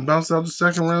 Getting bounced out the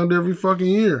second round every fucking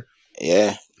year.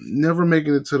 Yeah. Never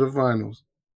making it to the finals.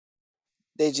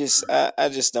 They just, I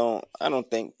just don't. I don't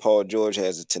think Paul George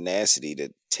has the tenacity to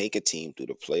take a team through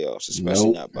the playoffs,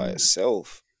 especially Nope. not by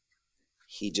itself.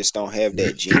 He just don't have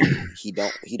that gene. He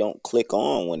don't click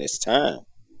on when it's time.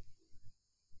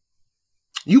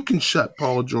 You can shut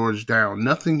Paul George down.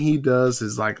 Nothing he does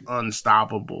is like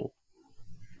unstoppable.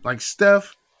 Like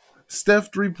Steph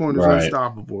 3-pointer is Right.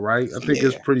 unstoppable, right? I think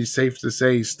it's Yeah, pretty safe to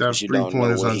say because Steph's you don't know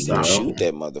 3-pointer is where he gonna Yep. shoot unstoppable.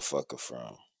 that motherfucker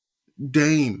from.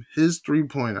 Dame, his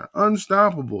 3-pointer,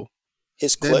 unstoppable.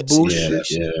 His That clutch Yeah. bullshit,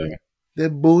 situation. Yeah.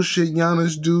 that bullshit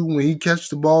Giannis do when he catch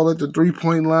the ball at the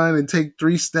 3-point line and take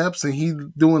 3 steps and he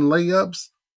doing layups,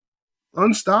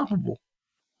 unstoppable.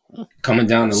 Coming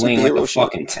down the lane like a Superhero shit.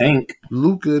 fucking tank.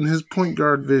 Luka and his point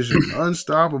guard vision,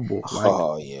 unstoppable. Like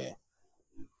Oh yeah.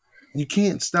 you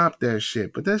can't stop that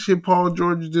shit. But that shit Paul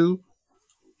George do,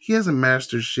 he hasn't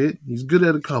mastered shit. He's good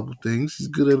at a couple things. He's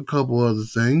good at a couple other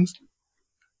things.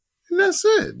 And that's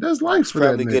it. That's life He's for that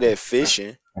probably good nigga. at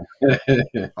fishing.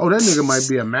 Oh, that nigga might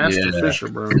be a master Yeah. fisher,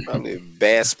 bro. Probably a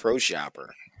Bass Pro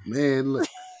Shopper. Man, look,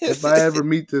 if I ever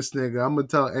meet this nigga, I'm gonna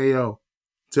tell Ayo,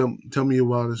 tell me your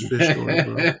wildest fish story,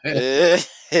 bro.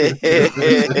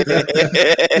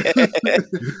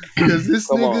 Because this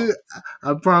Come on. nigga,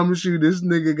 I promise you, this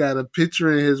nigga got a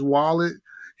picture in his wallet.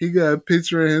 He got a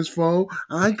picture in his phone.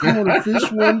 I caught a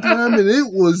fish one time and it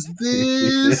was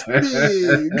this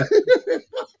big.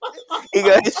 He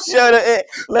gonna shut it.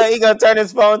 Look, he gonna turn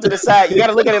his phone to the side. You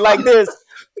gotta look at it like this.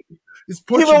 It's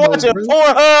You been Portugal, watching bro.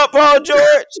 Pornhub, Paul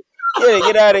George?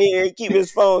 Get out of here. Keep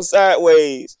his phone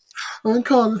sideways. I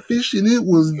caught a fish and it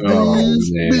was Oh, this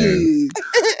man. big.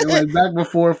 And like back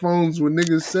before phones, when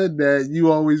niggas said that,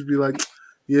 you always be like,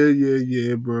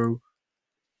 yeah, bro.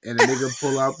 And the nigga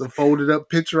pull out the folded up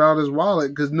picture out his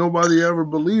wallet because nobody ever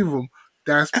believe him.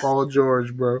 That's Paul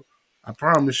George, bro. I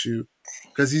promise you.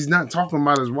 Because he's not talking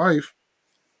about his wife.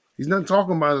 He's not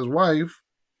talking about his wife,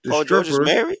 the Paul George is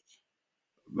stripper.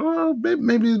 married?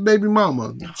 Maybe his baby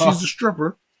mama. She's a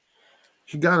stripper.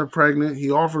 He got her pregnant.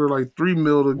 He offered her like $3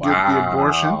 million to get the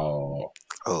abortion. Wow.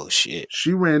 Oh shit.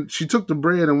 She took the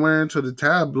bread and went into the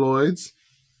tabloids.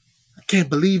 I can't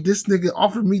believe this nigga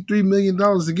offered me $3 million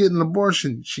to get an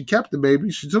abortion. She kept the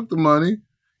baby. She took the money.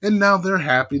 And now they're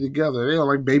happy together. They are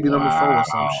like baby number 4 or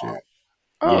some shit.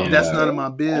 Oh, Yeah. That's none okay. of my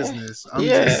business. I'm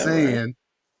Yeah, just man. saying,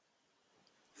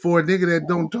 for a nigga that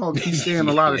don't talk, he's saying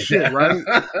a lot of shit, right?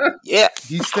 Yeah.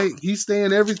 He's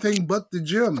staying everything but the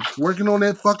gym, working on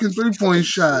that fucking 3-point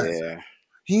shot. Yeah.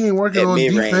 He ain't working At on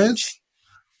mid range. defense.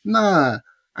 Nah.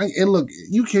 And look,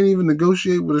 you can't even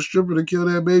negotiate with a stripper to kill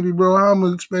that baby, bro. How am I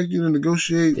gonna expect you to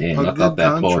negotiate Damn, a I good thought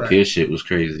that Paul contract? Pierce shit was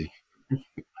crazy.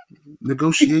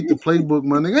 Negotiate the playbook,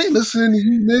 my nigga. I ain't listening to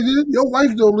you, nigga. Your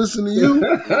wife don't listen to you.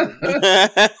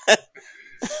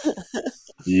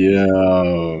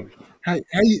 Yo. Hey,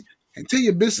 tell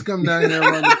your bitch to come down here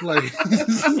and run the play.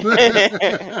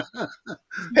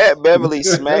 Pat Beverly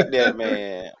smacked that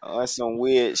man on some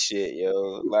weird shit,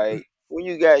 yo. Like when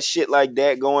you got shit like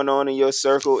that going on in your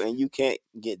circle and you can't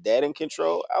get that in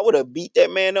control, I would have beat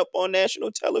that man up on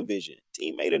national television,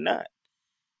 teammate or not.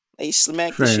 He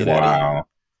smacked the shit out of him. Wow.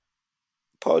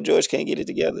 Paul George can't get it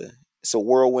together. It's a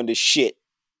whirlwind of shit.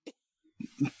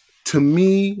 To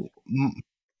me,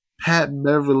 Pat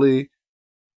Beverly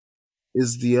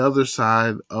is the other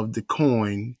side of the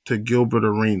coin to Gilbert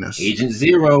Arenas. Agent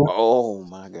Zero. Oh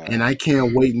my god. And I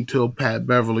can't wait until Pat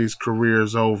Beverly's career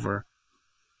is over.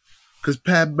 Because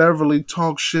Pat Beverly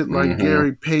talks shit like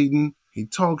Gary Payton. He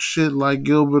talks shit like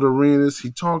Gilbert Arenas.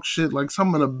 He talks shit like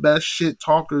some of the best shit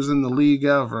talkers in the league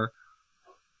ever.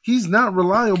 He's not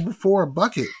reliable for a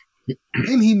bucket.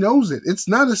 And he knows it. It's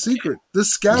not a secret. The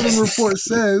scouting report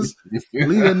says,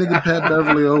 leave that nigga Pat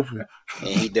Beverly open. And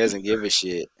he doesn't give a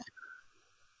shit.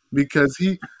 Because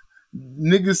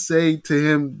niggas say to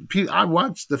him, I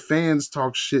watch the fans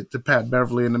talk shit to Pat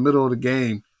Beverly in the middle of the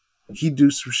game. He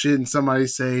do some shit and somebody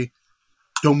say,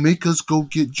 don't make us go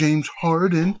get James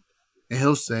Harden. And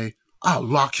he'll say, I'll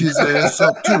lock his ass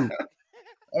up too.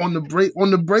 On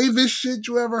the bravest shit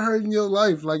you ever heard in your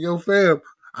life. Like, yo, fam,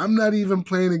 I'm not even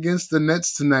playing against the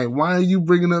Nets tonight. Why are you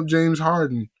bringing up James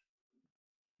Harden?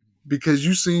 Because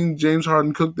you seen James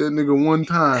Harden cook that nigga one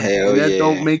time. Hell and that yeah.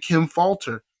 don't make him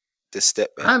falter. The step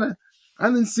back. I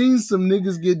done seen some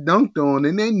niggas get dunked on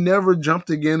and they never jumped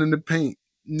again in the paint.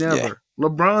 Never. Yeah.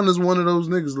 LeBron is one of those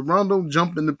niggas. LeBron don't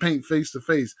jump in the paint face to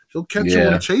face. He'll catch you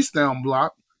on a chase down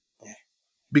block.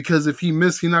 Because if he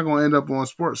miss, he's not going to end up on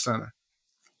Sports Center.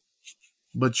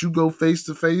 But you go face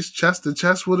to face, chest to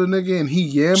chest with a nigga and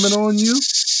he yamming on you?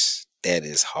 That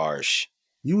is harsh.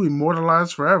 You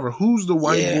immortalized forever. Who's the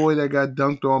white boy that got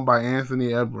dunked on by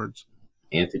Anthony Edwards?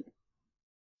 Anthony.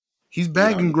 He's You know,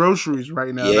 bagging groceries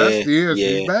right now. That's yeah, the answer.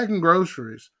 He's yeah. bagging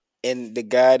groceries. And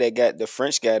the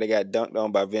French guy that got dunked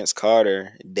on by Vince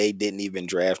Carter, they didn't even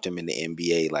draft him in the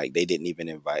NBA. Like they didn't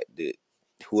even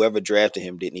whoever drafted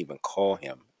him didn't even call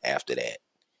him after that.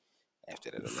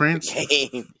 After that Olympic France,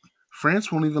 game.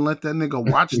 France won't even let that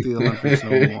nigga watch the Olympics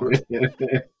no more.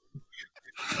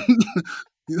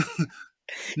 You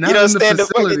Not don't in the stand a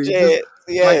fucking facility, just chance.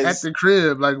 like at Yes. the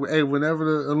crib. Like, hey, whenever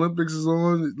the Olympics is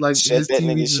on, like Shut his that TV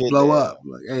nigga just shit blow down. up.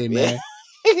 Like, hey Yeah. man,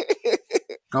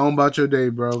 go on about your day,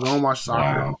 bro. Go and watch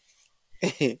soccer. Wow.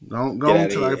 Don't Get go out to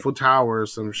of the here. Eiffel Tower or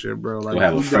some shit, bro. Like, Go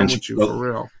have a we done French. with you Go,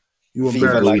 for real. You FIFA go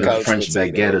embarrassed eat like a us. couch French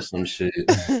baguette potato. or some shit.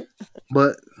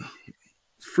 But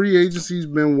free agency's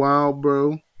been wild,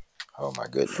 bro. Oh my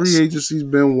Free goodness. agency's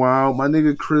been wild. My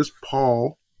nigga Chris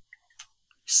Paul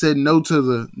said no to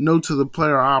the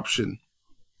player option,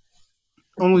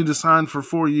 only to sign for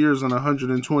 4 years and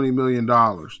 $120 million.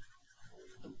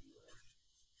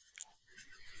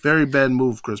 Very bad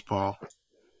move, Chris Paul.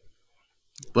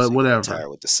 But So you whatever. retire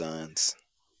with the Suns.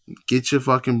 Get your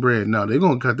fucking bread. No, they're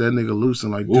going to cut that nigga loose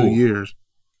in like 2 Ooh. years.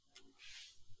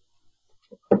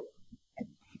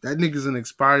 That nigga's an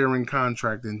expiring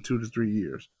contract in 2 to 3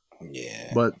 years.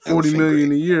 Yeah. But $40 Elephant million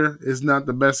Grade. a year is not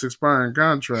the best expiring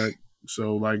contract.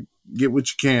 So, like, get what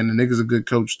you can. The nigga's a good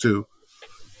coach, too.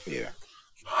 Yeah.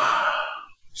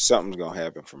 Something's gonna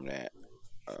happen from that.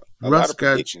 A lot of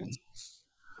predictions.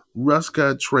 Russ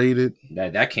got traded.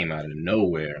 That came out of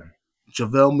nowhere.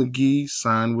 JaVale McGee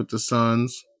signed with the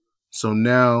Suns. So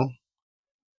now,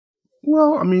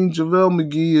 well, I mean, JaVale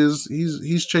McGee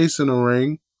he's chasing a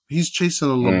ring. He's chasing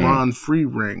a LeBron free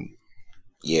ring.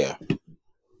 Yeah.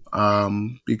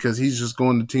 Because he's just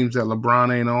going to teams that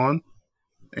LeBron ain't on.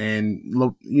 And,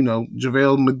 you know,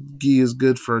 JaVale McGee is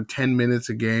good for 10 minutes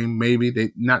a game.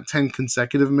 Maybe not 10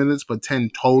 consecutive minutes, but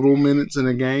 10 total minutes in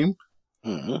a game.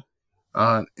 Mm-hmm.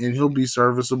 And he'll be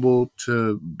serviceable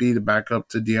to be the backup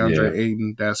to DeAndre Yeah.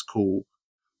 Ayton. That's cool.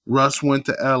 Russ went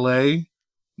to LA.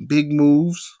 Big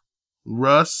moves.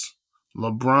 Russ,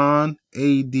 LeBron,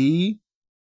 AD.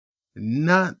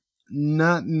 Not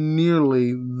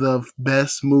nearly the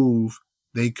best move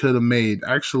they could have made.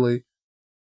 Actually,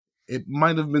 it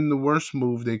might have been the worst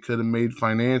move they could have made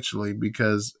financially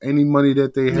because any money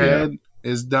that they had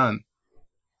is done.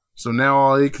 So now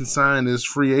all they can sign is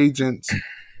free agents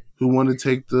who want to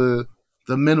take the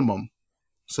minimum.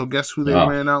 So guess who they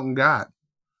ran out and got?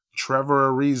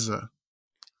 Trevor Ariza.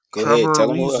 Go ahead, tell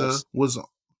them who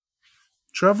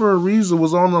Trevor Ariza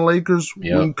was on the Lakers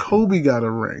Yep. when Kobe got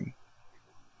a ring.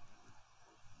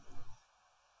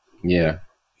 Yeah.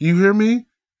 You hear me?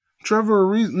 Trevor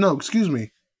Ariza. No, excuse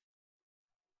me.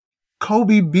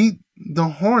 Kobe beat the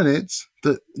Hornets,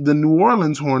 the New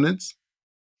Orleans Hornets,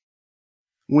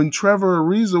 when Trevor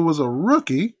Ariza was a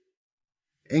rookie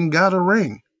and got a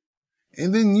ring.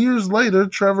 And then years later,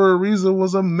 Trevor Ariza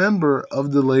was a member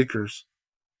of the Lakers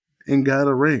and got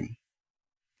a ring.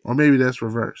 Or maybe that's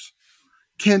reverse.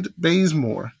 Kent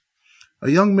Bazemore,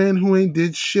 a young man who ain't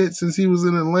did shit since he was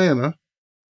in Atlanta,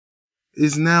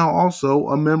 is now also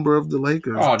a member of the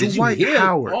Lakers. Oh, did Dwight you hear?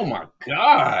 Howard. Oh my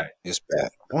God! It's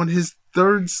back on his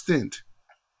third stint.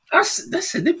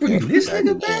 That's it. They bringing this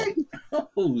nigga back.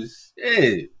 Oh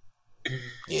shit!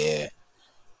 Yeah.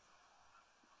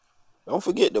 Don't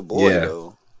forget the boy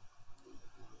though.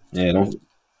 Yeah,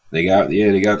 they got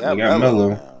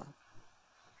Melo.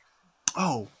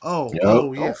 Oh, yep.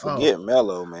 Don't forget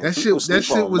Melo, man. That shit was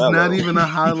Melo. Not even a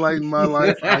highlight in my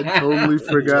life. I totally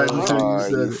forgot until you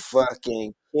said it.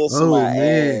 Fucking kiss my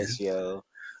ass, yo.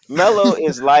 Melo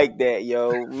is like that,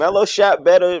 yo. Melo shot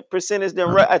better percentage than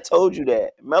Russ. I told you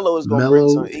that. Melo is gonna bring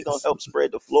some. He's gonna help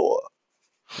spread the floor.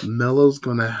 Melo's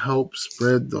gonna help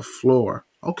spread the floor.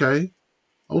 Okay.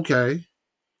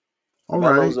 All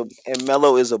right. And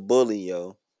Melo is a bully,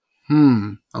 yo.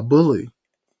 A bully.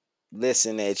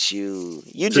 Listen at you.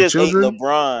 You just hate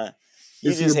LeBron.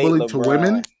 Is he a bully to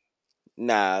women?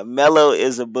 Nah, Melo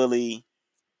is a bully.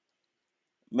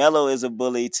 Melo is a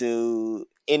bully to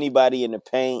anybody in the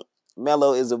paint.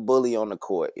 Melo is a bully on the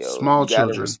court, yo. Small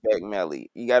children. Respect Melo.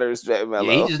 You gotta respect Melo.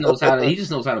 Yeah, he just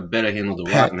knows how to better handle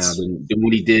the rock now than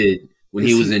what he did when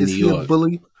he was in New York. Is he a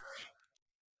bully?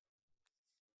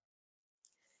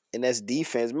 And that's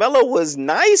defense. Melo was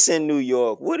nice in New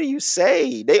York. What do you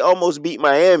say? They almost beat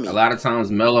Miami. A lot of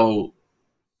times, Melo.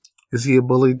 Is he a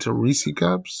bully to Reese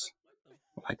cups?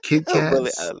 Like Kit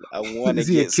Kats? I want to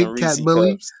get some Reese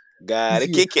cups. God, a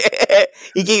Kit Kat.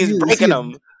 He keeps breaking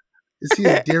them. Is he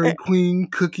a Dairy Queen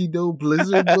cookie dough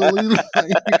blizzard bully?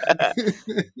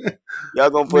 Yo, Y'all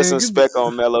gonna put Man, some spec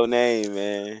on Melo name,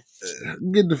 man.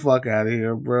 get the fuck out of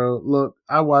here, bro. Look,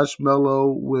 I watched Melo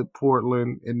with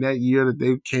Portland, and that year that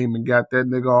they came and got that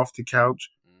nigga off the couch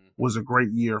was a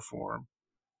great year for him.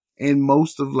 And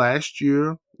most of last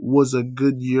year was a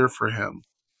good year for him.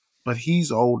 But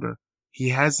he's older. He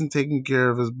hasn't taken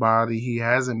care of his body. He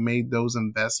hasn't made those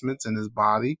investments in his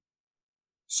body.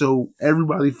 So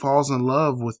everybody falls in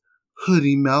love with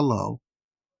Hoodie Melo,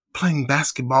 playing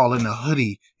basketball in a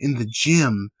hoodie in the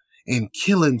gym and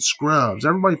killing scrubs.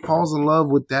 Everybody falls in love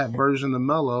with that version of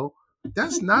Melo.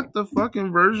 That's not the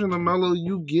fucking version of Melo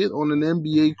you get on an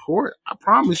NBA court. I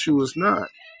promise you it's not.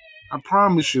 I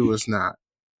promise you it's not.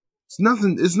 It's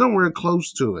nothing. It's nowhere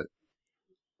close to it.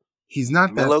 He's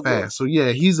not that Melo go. fast. So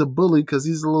yeah, he's a bully because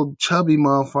he's a little chubby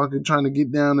motherfucker trying to get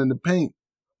down in the paint.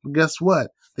 But guess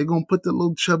what? They're going to put the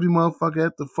little chubby motherfucker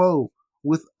at the foe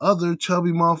with other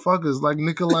chubby motherfuckers like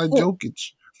Nikolai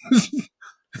Jokic.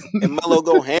 And Melo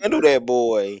gonna handle that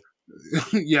boy.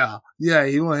 yeah,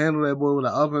 he gonna handle that boy with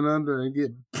an up and under and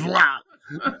get blocked.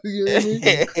 You know what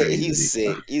I mean? You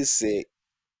sick. You sick.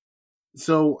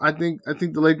 So I think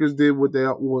the Lakers did what they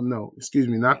no, excuse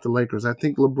me, not the Lakers. I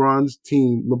think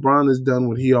LeBron has done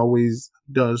what he always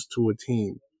does to a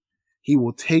team. He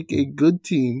will take a good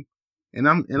team, and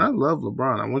I love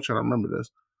LeBron. I want you to remember this,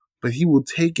 but he will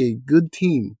take a good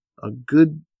team, a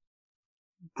good,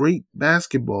 great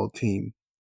basketball team.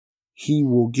 He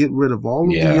will get rid of all of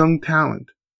the young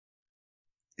talent,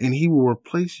 and he will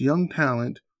replace young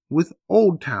talent with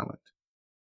old talent.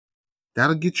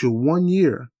 That'll get you 1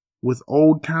 year with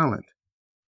old talent.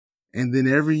 And then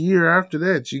every year after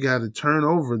that, you got to turn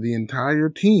over the entire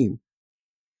team.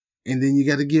 And then you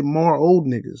got to get more old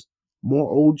niggas, more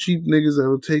old cheap niggas that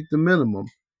will take the minimum.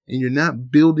 And you're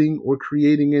not building or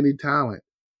creating any talent.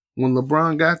 When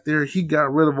LeBron got there, he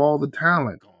got rid of all the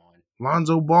talent.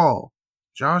 Lonzo Ball,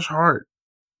 Josh Hart,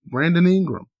 Brandon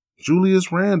Ingram,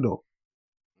 Julius Randle.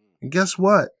 And guess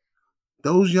what?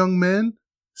 Those young men,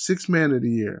 6th man of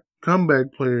the year,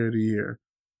 comeback player of the year,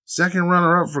 2nd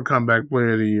runner-up for comeback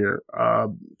player of the year,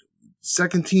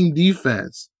 2nd team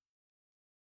defense.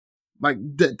 Like,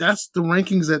 that's the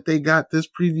rankings that they got this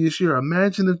previous year.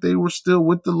 Imagine if they were still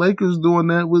with the Lakers doing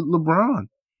that with LeBron.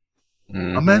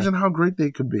 Mm-hmm. Imagine how great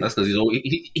they could be. That's because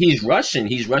he's rushing.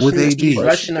 He's rushing with AD. He's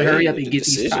rushing to hurry up and get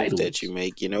these titles that you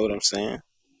make. You know what I'm saying?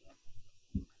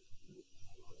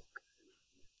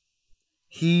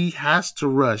 He has to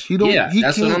rush. He don't. Yeah, he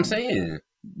that's can't. What I'm saying.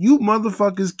 You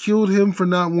motherfuckers killed him for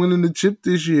not winning the chip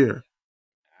this year.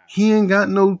 He ain't got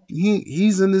no.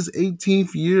 He's in his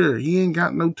 18th year. He ain't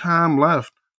got no time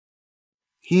left.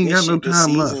 He ain't got no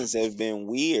time left. The seasons have been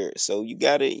weird, so you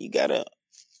gotta.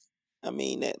 I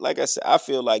mean, like I said, I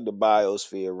feel like the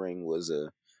Biosphere ring was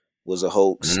a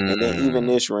hoax, and then even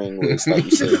this ring was, like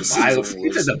you said, the season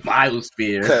was a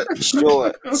Biosphere cut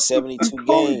short, 72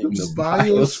 games. The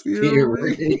Biosphere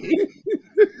ring.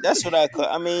 That's what I call.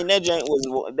 I mean, that joint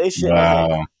was. They shouldn't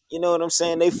have. You know what I'm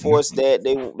saying? They forced that.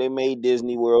 They made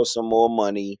Disney World some more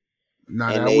money.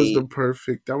 Nah, that was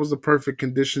the perfect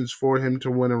conditions for him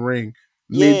to win a ring.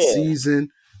 Mid-season,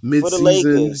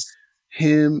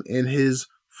 him and his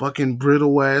fucking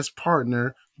brittle ass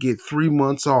partner get 3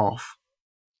 months off.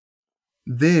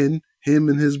 Then him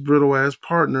and his brittle ass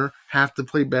partner have to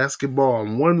play basketball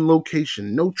in one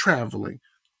location, no traveling.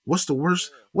 What's the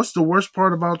worst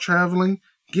part about traveling?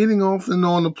 Getting off and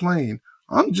on the plane.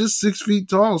 I'm just 6 feet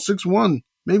tall, 6'1",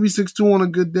 maybe 6'2" on a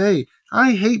good day.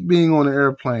 I hate being on an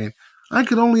airplane. I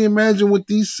could only imagine what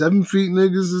these 7 feet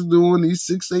niggas is doing, these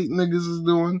 6'8" niggas is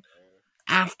doing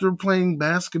after playing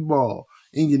basketball.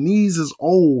 And your knees is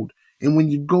old. And when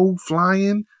you go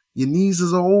flying, your knees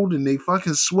is old and they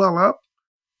fucking swell up.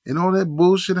 And all that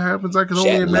bullshit happens. I can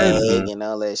only imagine. And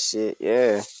all that shit,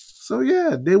 yeah. So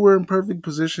yeah, they were in perfect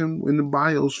position in the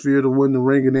Biosphere to win the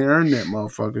ring, and they earned that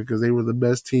motherfucker because they were the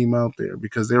best team out there.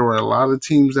 Because there were a lot of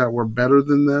teams that were better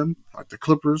than them, like the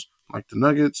Clippers, like the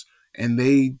Nuggets, and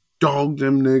they dogged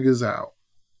them niggas out.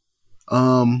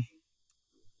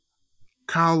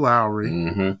 Kyle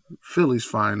Lowry, Philly's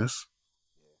finest,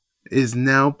 is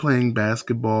now playing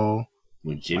basketball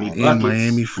with Jimmy in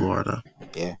Miami, Florida.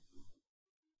 Yeah.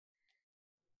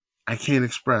 I can't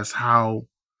express how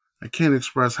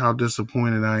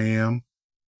disappointed I am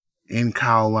in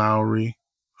Kyle Lowry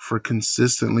for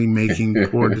consistently making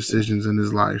poor decisions in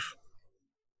his life.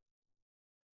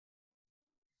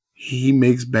 He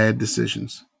makes bad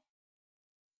decisions.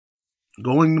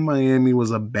 Going to Miami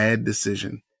was a bad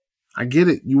decision. I get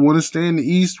it. You want to stay in the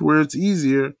East where it's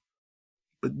easier,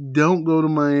 but don't go to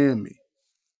Miami.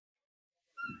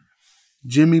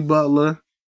 Jimmy Butler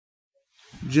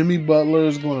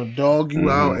is going to dog you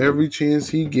out every chance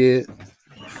he get.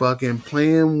 fucking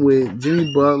playing with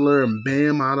Jimmy Butler and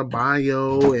Bam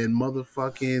Adebayo and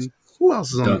motherfucking who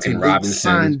else is on Duncan the team? Robinson. They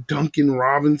signed Duncan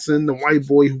Robinson, the white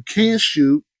boy who can't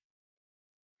shoot.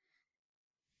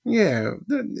 Yeah,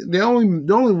 the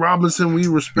only Robinson we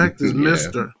respect is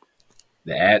Mister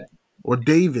or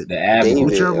David,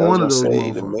 whichever I was one of gonna those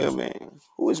say the motherfuckers. mailman.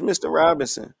 Who is Mr.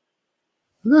 Robinson?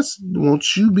 That's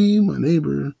won't you be my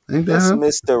neighbor? Ain't that That's him?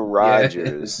 Mr. Rogers.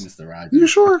 Yeah, it's Mr. Rogers. You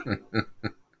sure?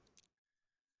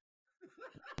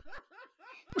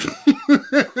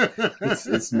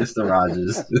 It's Mr.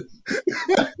 Rogers.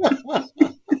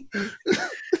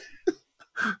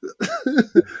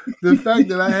 The fact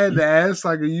that I had to ask,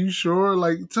 like, are you sure?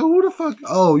 Like, so who the fuck?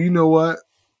 Oh, you know what?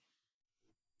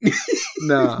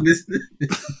 Nah.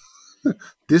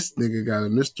 This nigga got a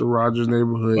Mr. Rogers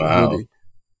neighborhood hoodie.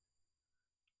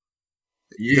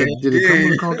 Yeah. Did it come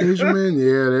with a Caucasian man?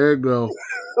 Yeah, there you go.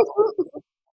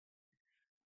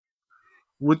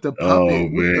 With the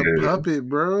puppet,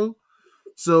 bro.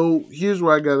 So here's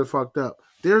where I got it fucked up.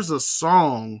 There's a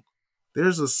song.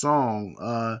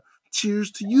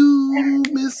 Cheers to you,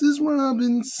 Mrs.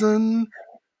 Robinson.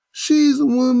 She's a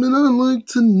woman I like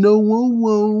to know. Whoa,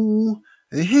 whoa.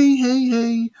 Hey,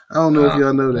 hey. I don't know if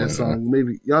y'all know that song.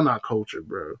 Maybe y'all not cultured,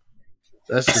 bro.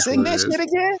 That's just Sing what it that is. shit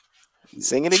again.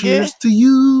 Sing it Cheers again. to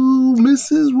you,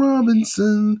 Mrs.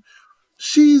 Robinson.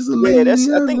 She's a lady I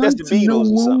think that's the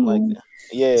Beatles or something like that.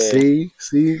 Yeah.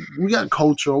 See, we got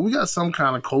culture. We got some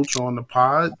kind of culture on the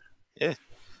pod. Yeah.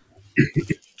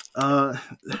 Are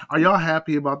y'all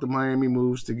happy about the Miami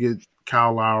moves to get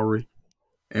Kyle Lowry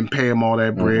and pay him all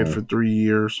that bread for 3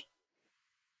 years?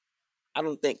 I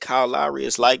don't think Kyle Lowry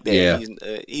is like that. Yeah.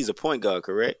 He's a point guard,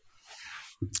 correct?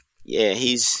 Yeah,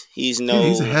 he's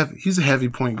a heavy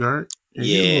point guard.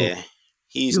 Yeah.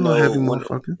 He's no heavy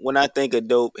motherfucker. When I think of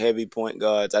dope heavy point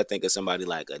guards, I think of somebody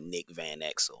like a Nick Van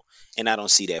Exel, and I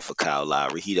don't see that for Kyle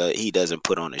Lowry. He doesn't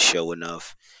put on a show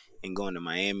enough. And going to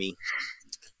Miami,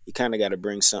 you kind of got to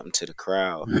bring something to the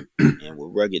crowd. And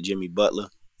with rugged Jimmy Butler,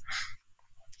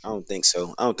 I don't think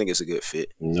so. I don't think it's a good fit.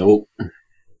 Nope.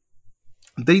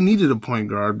 They needed a point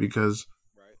guard because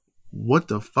what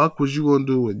the fuck was you gonna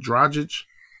do with Dragic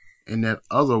and that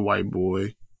other white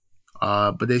boy?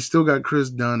 But they still got Chris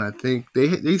Dunn. I think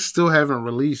they still haven't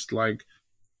released like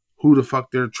who the fuck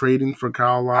they're trading for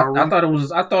Kyle Lowry. I thought it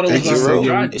was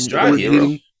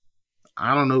Dragic.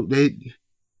 I don't know.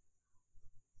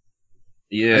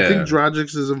 Yeah, I think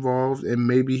Dragic is involved and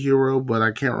maybe Hero, but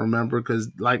I can't remember because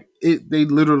like they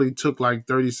literally took like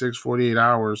 36, 48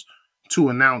 hours to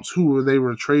announce who they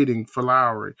were trading for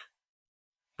Lowry.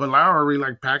 But Lowry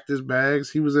like packed his bags.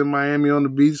 He was in Miami on the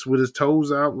beach with his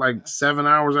toes out like 7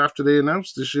 hours after they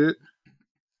announced the shit.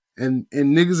 And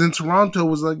niggas in Toronto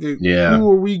was like,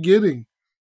 who are we getting?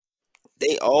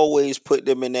 They always put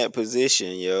them in that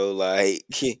position, yo. Like,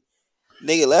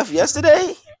 nigga left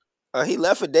yesterday? He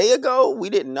left a day ago? We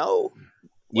didn't know.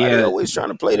 Why they always trying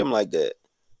to play them like that?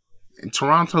 And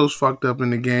Toronto's fucked up in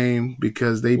the game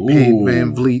because they paid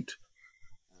Van Vliet.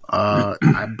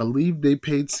 I believe they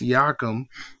paid Siakam,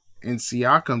 and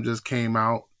Siakam just came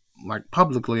out like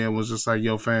publicly and was just like,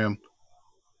 "Yo, fam,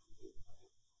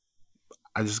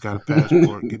 I just got a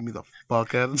passport. Get me the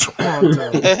fuck out of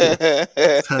Toronto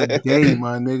today,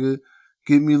 my nigga.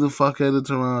 Get me the fuck out of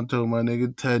Toronto, my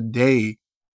nigga, today.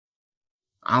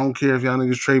 I don't care if y'all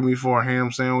niggas trade me for a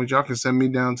ham sandwich. Y'all can send me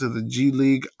down to the G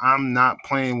League. I'm not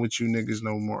playing with you niggas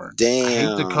no more. Damn. I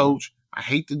hate the coach. I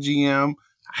hate the GM.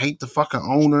 I hate the fucking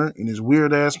owner and his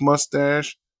weird ass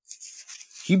mustache.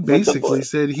 He basically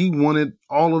said he wanted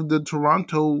all of the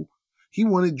Toronto. He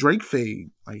wanted Drake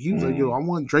fade. Like he was like, "Yo, I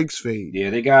want Drake's fade." Yeah,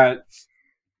 they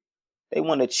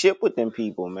want to chip with them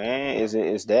people, man.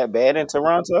 Is that bad in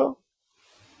Toronto?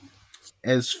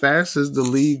 As fast as the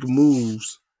league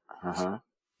moves,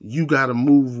 you got to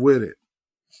move with it.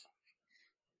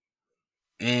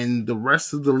 And the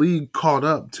rest of the league caught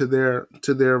up to their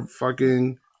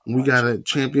fucking. We got a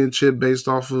championship based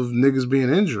off of niggas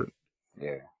being injured.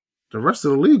 Yeah. The rest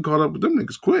of the league caught up with them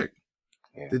niggas quick.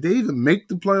 Yeah. Did they even make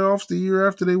the playoffs the year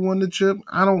after they won the chip?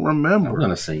 I don't remember. I'm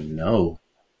gonna say no.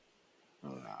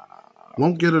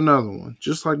 Won't get another one,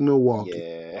 just like Milwaukee.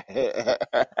 Yeah.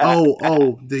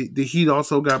 The Heat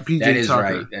also got PJ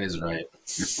Tucker. That is right.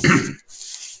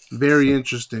 Very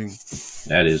interesting.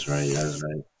 That is right.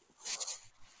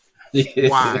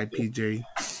 Why, PJ?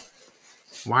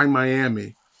 Why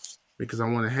Miami? Because I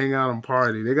want to hang out and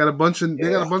party. They got a bunch of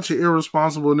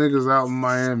irresponsible niggas out in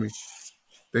Miami.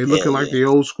 They looking like the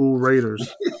old school Raiders.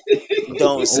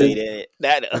 Don't say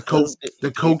that.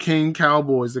 The cocaine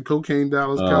Cowboys, the cocaine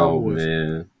Dallas Cowboys.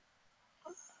 Man.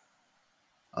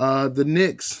 The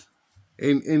Knicks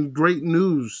In great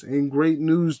news,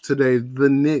 today, the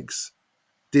Knicks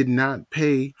did not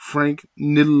pay Frank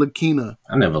Ntilikina.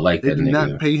 I never liked They that did not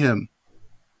nigga. pay him.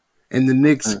 And the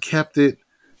Knicks kept it.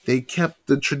 They kept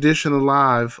the tradition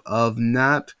alive of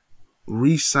not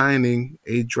re-signing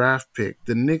a draft pick.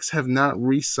 The Knicks have not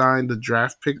re-signed the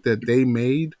draft pick that they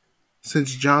made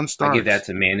since John I give that Starks.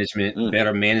 to management.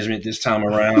 Better management this time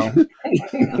around.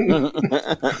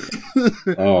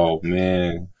 Oh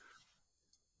man.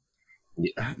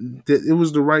 It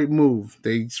was the right move.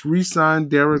 They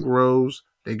re-signed Derrick Rose.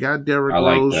 They got Derrick I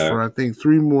like Rose that. for I think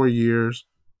 3 more years.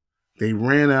 They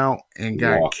ran out and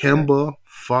got Walker. Kemba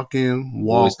fucking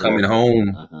Walker. Boys coming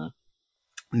home.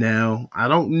 Now, I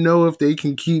don't know if they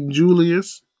can keep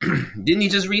Julius. Didn't he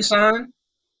just re-sign?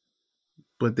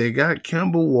 But they got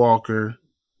Kemba Walker,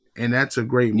 and that's a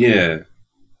great move. Yeah.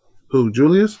 Who,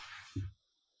 Julius?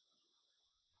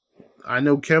 I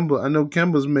know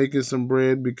Kemba's making some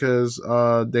bread because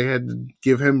they had to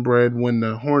give him bread when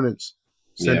the Hornets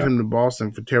sent him to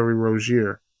Boston for Terry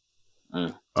Rozier.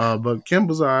 But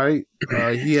Kemba's all right.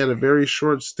 He had a very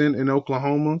short stint in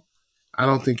Oklahoma. I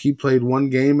don't think he played one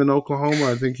game in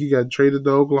Oklahoma. I think he got traded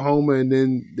to Oklahoma, and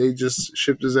then they just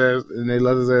shipped his ass, and they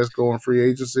let his ass go on free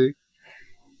agency.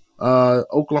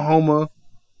 Oklahoma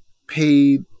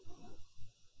paid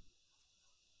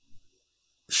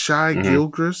Shai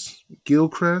Gilchrist.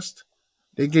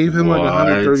 They gave him like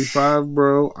 135,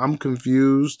 bro. I'm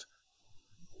confused.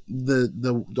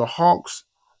 The Hawks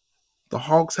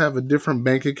have a different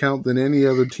bank account than any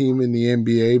other team in the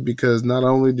NBA because not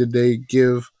only did they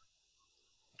give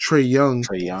Trae Young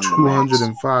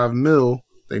 205 mil,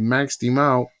 they maxed him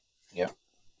out. Yeah.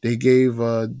 They gave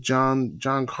John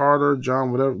Collins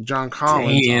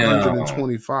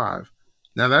 125.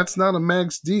 Now that's not a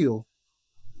max deal.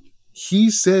 He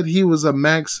said he was a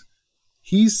max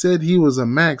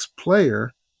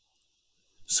player.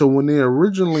 So when they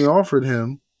originally offered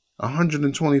him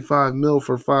 125 mil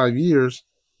for 5 years,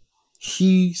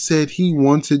 he said he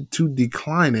wanted to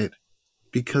decline it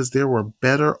because there were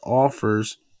better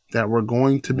offers that were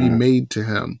going to be made to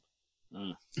him.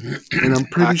 And I'm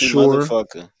pretty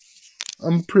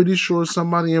sure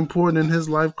somebody important in his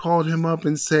life called him up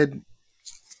and said,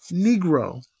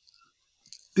 "Negro,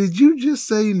 did you just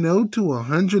say no to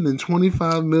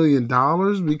 $125 million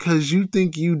because you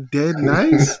think you dead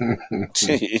nice?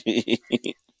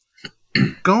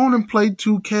 Go on and play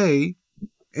 2K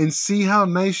and see how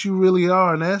nice you really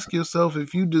are and ask yourself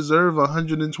if you deserve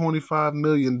 $125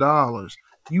 million.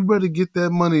 You better get that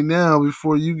money now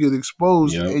before you get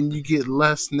exposed and you get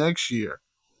less next year."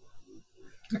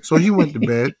 So he went to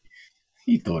bed.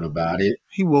 He thought about it.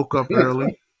 He woke up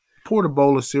early, poured a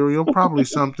bowl of cereal, probably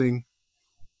something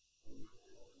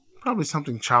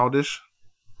childish.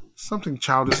 Something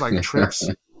childish like Trix.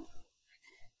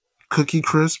 Cookie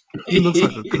Crisp. He looks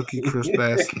like a Cookie Crisp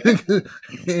ass nigga.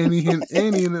 Annie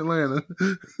in Atlanta.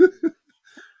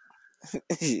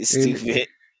 Stupid.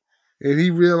 And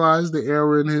he realized the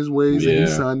error in his ways and he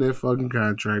signed that fucking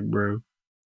contract, bro.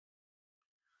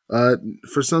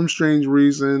 For some strange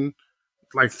reason,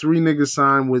 like 3 niggas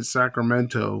signed with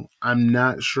Sacramento. I'm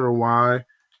not sure why.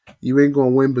 You ain't gonna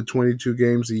win but 22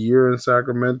 games a year in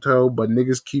Sacramento, but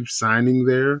niggas keep signing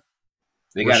there.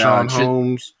 They Rashawn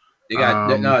Holmes. They got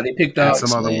they picked up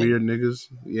some other weird niggas.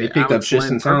 Yeah, they picked up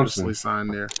Tristan Thompson.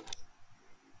 Signed there.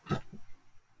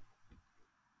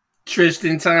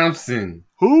 Tristan Thompson.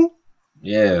 Who?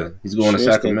 Yeah, he's going to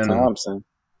Sacramento. Thompson.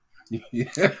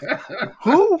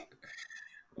 Who?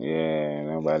 Yeah,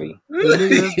 nobody. The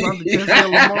nigga that's about to catch that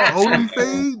Lamar Odom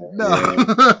fade?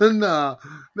 Nah.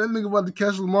 That nigga about to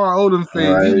catch Lamar Odom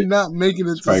fade. Right. He's not making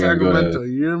it to Sacramento.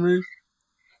 You hear me?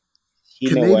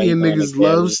 Canadian niggas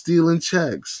love stealing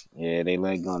checks. Yeah, they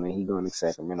like he going to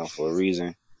Sacramento for a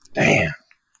reason. Damn.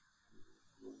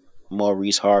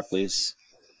 Maurice Harkless.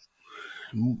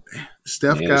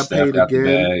 Steph got paid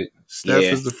again. Steph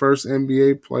is the first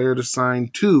NBA player to sign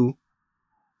 2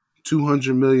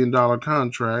 $200 million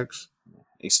contracts.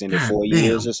 Extended 4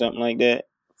 years or something like that.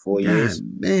 4 years.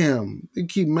 Damn. They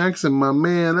keep maxing my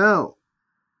man out.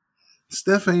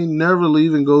 Steph ain't never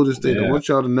leaving Golden State. I want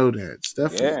y'all to know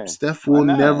that. Steph will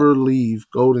never leave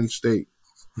Golden State.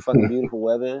 Fucking beautiful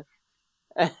weather.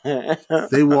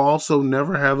 They will also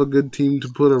never have a good team to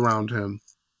put around him.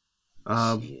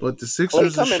 But the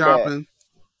Sixers are shopping.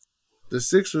 The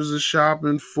Sixers are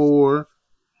shopping for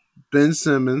Ben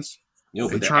Simmons.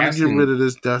 They're trying to get rid of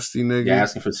this dusty nigga. They're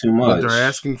asking for too much. But they're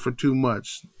asking for too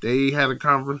much. They had a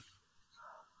conversation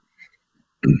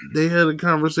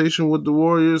with the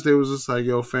Warriors. They was just like,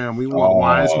 "Yo, fam, we want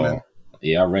Wiseman.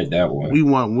 Yeah, I read that one. We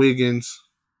want Wiggins.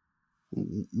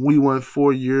 We want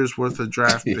 4 years worth of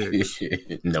draft picks.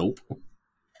 Nope.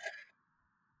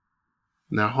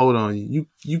 Now hold on,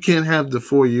 you can't have the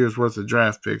 4 years worth of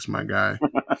draft picks, my guy.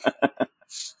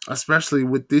 Especially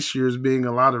with this year's being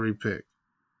a lottery pick.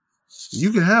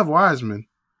 You can have Wiseman,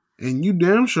 and you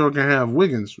damn sure can have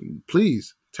Wiggins.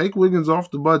 Please take Wiggins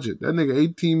off the budget. That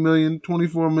nigga $18 million,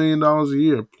 $24 million a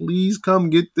year. Please come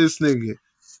get this nigga.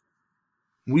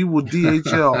 We will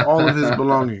DHL all of his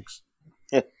belongings.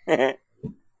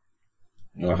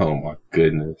 Oh my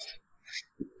goodness.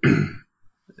 And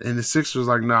the Sixers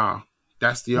like, nah,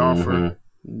 that's the offer.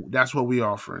 That's what we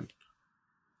offering.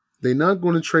 They're not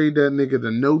going to trade that nigga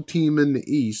to no team in the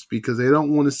East because they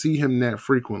don't want to see him that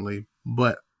frequently.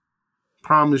 But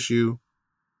promise you,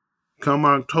 come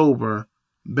October,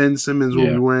 Ben Simmons will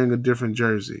be wearing a different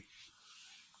jersey.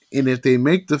 And if they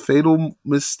make the fatal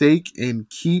mistake and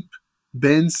keep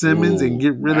Ben Simmons and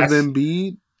get rid of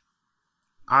Embiid,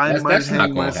 I might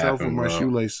hang myself with my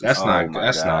shoelaces. That's not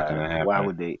going to happen. Why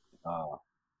would they?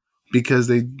 Because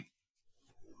they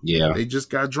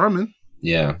just got Drummond.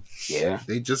 Yeah.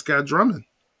 They just got Drummond.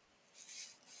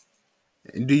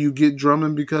 And do you get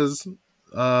Drummond because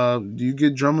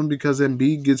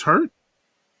Embiid gets hurt?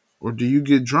 Or do you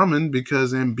get Drummond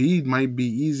because Embiid might be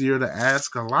easier to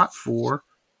ask a lot for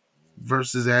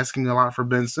versus asking a lot for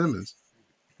Ben Simmons?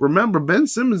 Remember, Ben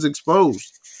Simmons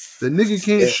exposed. The nigga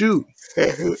can't shoot.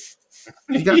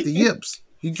 He got the yips.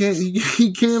 He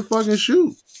can't fucking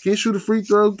shoot. Can't shoot a free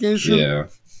throw. Can't shoot. Yeah.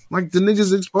 Like the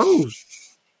nigga's exposed.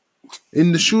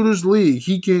 In the shooters league,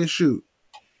 he can't shoot.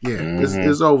 Yeah,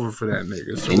 it's over for that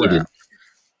nigga. It's a wrap.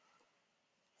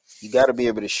 You got to be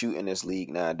able to shoot in this league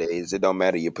nowadays. It don't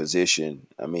matter your position.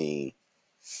 I mean,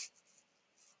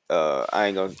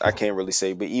 I can't really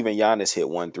say, but even Giannis hit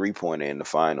 1 3-pointer in the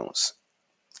finals.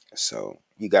 So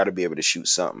you got to be able to shoot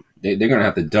something. They're gonna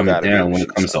have to dumb it down when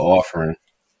it comes to offering.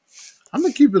 I'm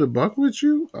gonna keep it a buck with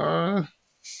you.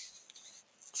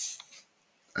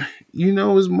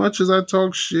 As much as I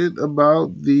talk shit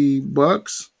about the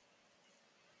Bucks,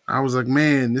 I was like,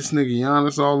 man, this nigga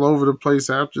Giannis all over the place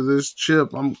after this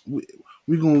chip. I'm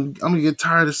gonna get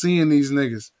tired of seeing these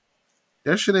niggas.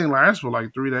 That shit ain't last for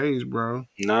like 3 days, bro.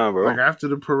 Nah, bro. Like after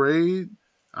the parade,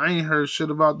 I ain't heard shit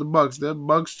about the Bucks. That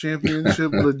Bucks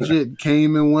championship legit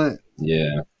came and went.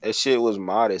 Yeah, that shit was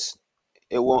modest.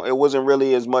 It wasn't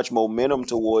really as much momentum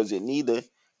towards it neither,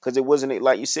 because it wasn't,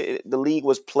 like you said, the league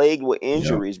was plagued with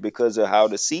injuries because of how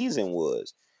the season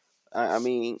was. I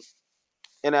mean,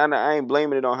 and I ain't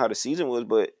blaming it on how the season was,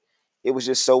 but it was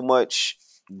just so much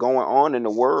going on in the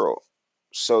world.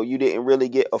 So you didn't really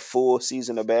get a full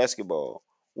season of basketball.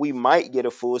 We might get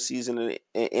a full season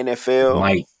in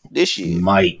NFL this year.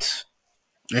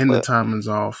 And the timing's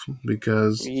off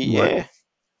because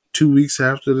 2 weeks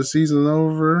after the season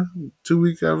over,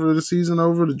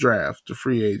 the draft, the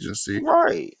free agency.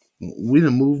 Right. We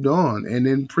done moved on. And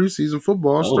then preseason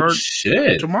football starts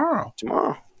tomorrow.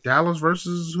 Dallas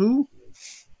versus who?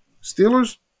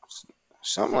 Steelers?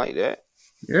 Something like that.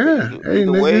 Yeah.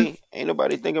 Either way, ain't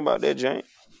nobody thinking about that, Jane.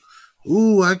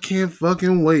 Ooh, I can't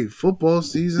fucking wait. Football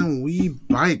season, we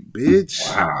bite, bitch.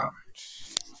 Wow.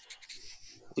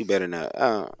 We better not.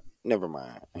 Never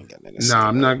mind. I ain't got nothing to say.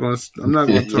 I'm not gonna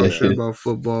talk shit about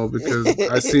football because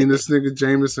I seen this nigga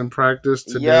Jameson practice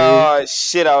today. Yeah,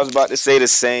 shit. I was about to say the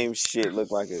same shit. Look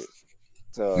like it.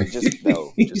 So just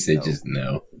no. Just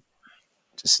no.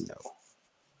 Just no.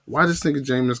 Why this nigga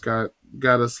Jameson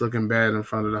got us looking bad in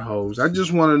front of the hoes? I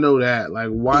just want to know that. Like,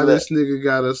 why this nigga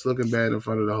got us looking bad in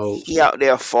front of the hoes? He out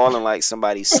there falling like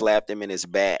somebody slapped him in his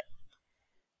back.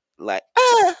 Like,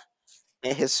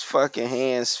 and his fucking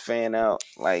hands fan out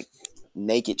like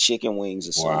naked chicken wings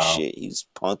or some shit. He's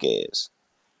punk ass.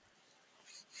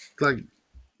 Like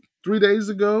 3 days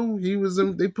ago,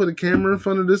 they put a camera in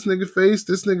front of this nigga face.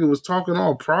 This nigga was talking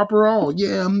all proper.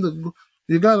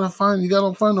 You gotta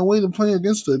find a way to play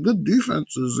against the good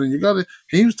defenses, and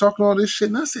he was talking all this shit,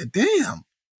 and I said, damn.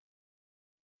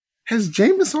 Has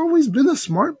Jameis always been a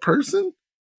smart person?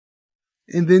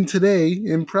 And then today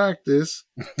in practice,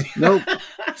 nope,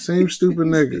 same stupid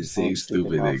nigga. Same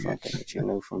stupid nigga. That you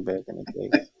know from back in the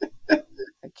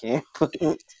day.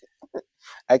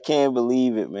 I can't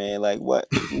believe it, man. Like what?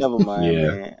 Never mind,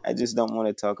 man. I just don't want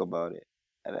to talk about it.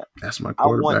 That's my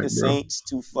quarterback, I want the Saints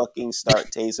to fucking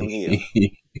start Taysom Hill.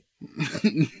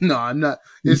 No, I'm not.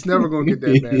 It's never gonna get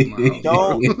that bad in my house.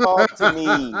 Don't talk to me.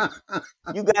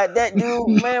 You got that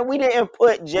dude, man. We didn't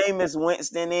put Jameis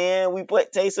Winston in. We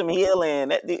put Taysom Hill in.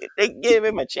 That dude, they give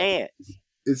him a chance.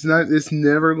 It's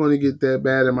never going to get that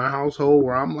bad in my household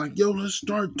where I'm like, yo, let's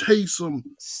start Taysom.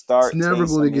 It's never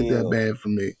going to get that bad for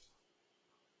me.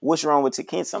 What's wrong with it?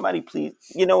 Can somebody please?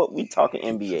 You know what? We talking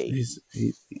NBA.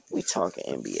 We talking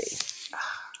NBA.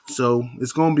 So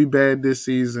it's gonna be bad this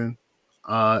season.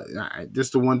 This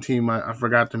the one team I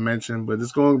forgot to mention, but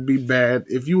it's gonna be bad.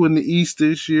 If you in the East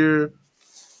this year,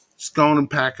 just go on and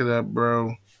pack it up,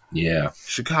 bro. Yeah.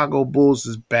 Chicago Bulls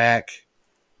is back.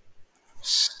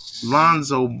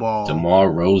 Lonzo Ball, DeMar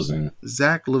DeRozan,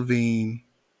 Zach LaVine,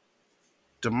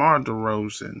 DeMar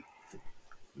DeRozan.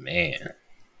 Man,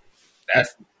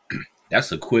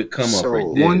 that's a quick come up right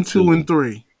there. 1, 2, and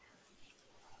 3.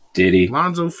 Did he?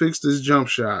 Lonzo fixed his jump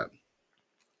shot.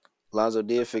 Lonzo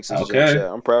did fix his jump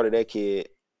shot. I'm proud of that kid.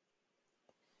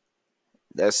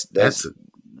 That's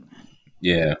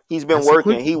yeah. He's been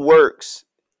working. He works.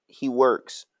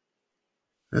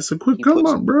 That's a quick come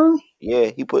up, bro. Yeah,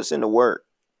 he puts in the work.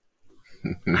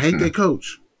 I hate that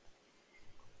coach.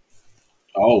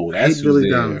 Oh, that's I hate Billy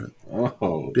Donovan.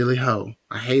 Oh, Billy Ho.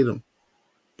 I hate him.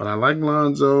 But I like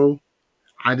Lonzo.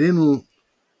 Billy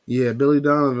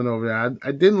Donovan over there.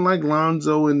 I didn't like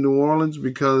Lonzo in New Orleans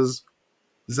because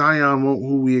Zion wasn't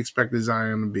who we expected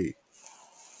Zion to be.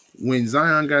 When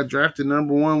Zion got drafted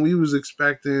number 1, we was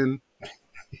expecting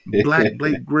Black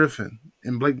Blake Griffin.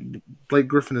 And Blake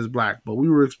Griffin is black, but we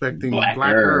were expecting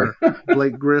blacker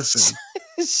Blake Griffin.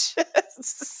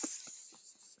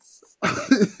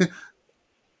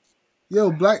 Yo,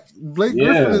 Blake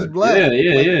Griffin is black.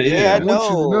 Yeah. I want you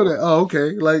to know that. Oh,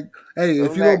 okay. Like, hey,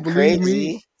 if you don't believe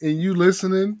me and you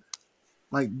listening,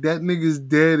 like that nigga's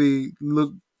daddy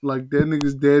look like that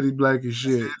nigga's daddy black as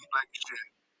shit.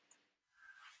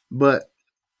 But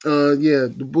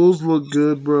the Bulls look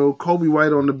good, bro. Kobe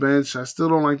White on the bench. I still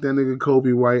don't like that nigga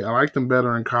Kobe White. I liked him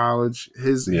better in college.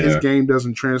 His game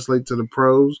doesn't translate to the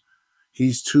pros.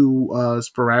 He's too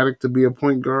sporadic to be a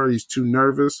point guard. He's too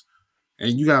nervous.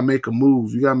 And you got to make a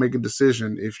move. You got to make a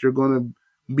decision. If you're going to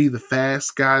be the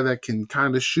fast guy that can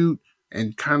kind of shoot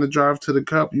and kind of drive to the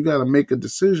cup, you got to make a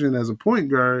decision as a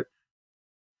point guard.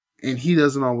 And he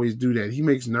doesn't always do that. He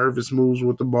makes nervous moves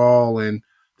with the ball, and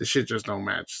the shit just don't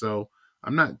match. So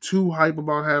I'm not too hype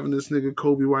about having this nigga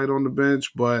Kobe White on the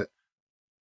bench, but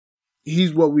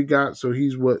he's what we got, so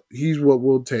he's what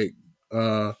we'll take.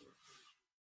 But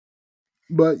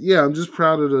yeah, I'm just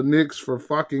proud of the Knicks for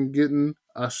fucking getting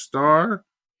a star,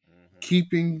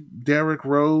 keeping Derrick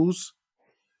Rose,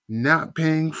 not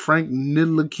paying Frank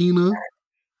Ntilikina,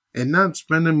 and not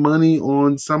spending money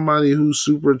on somebody who's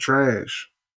super trash.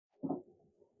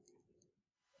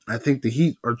 I think the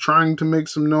Heat are trying to make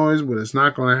some noise, but it's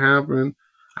not going to happen.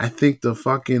 I think the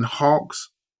fucking Hawks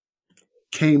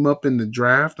came up in the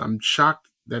draft. I'm shocked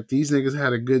that these niggas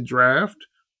had a good draft.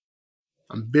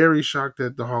 I'm very shocked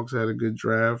that the Hawks had a good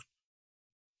draft.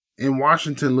 And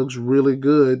Washington looks really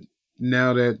good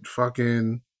now that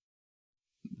fucking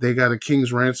they got a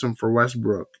king's ransom for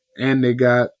Westbrook. And they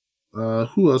got,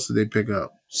 who else did they pick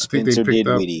up? Spencer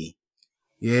Dinwiddie.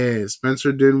 Yeah,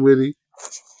 Spencer Dinwiddie.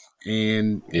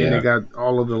 And they got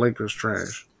all of the Lakers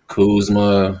trash.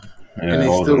 Kuzma. And they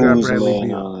still got Bradley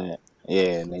Beal. Yeah,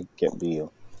 and they kept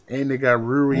Beal. And they got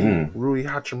Rui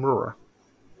Hachimura.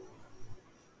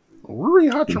 Rui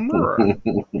Hachimura.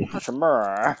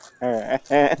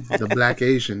 The Black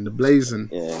Asian, the Blazing.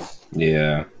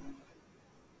 Yeah.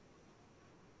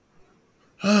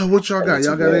 What y'all got?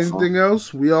 Y'all got anything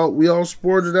else? We all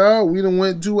sported out. We done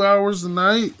went 2 hours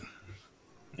tonight.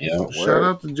 Yeah. Shout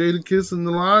out to Jada Kiss and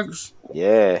the Locks.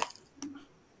 Yeah.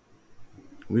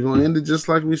 We're going to end it just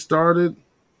like we started.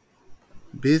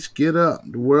 Bitch, get up.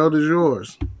 The world is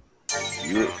yours.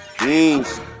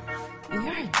 Peace. You're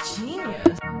a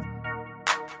genius.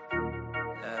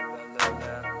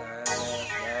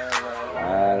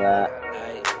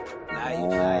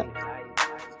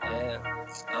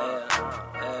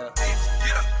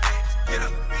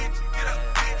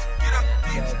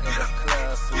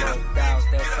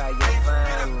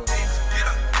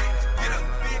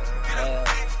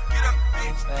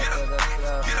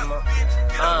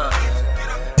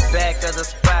 Back of the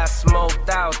spot, smoked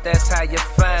out, that's how you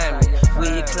find me.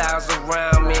 Weird clouds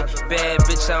around me, bad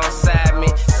bitch on side me.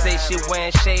 Say she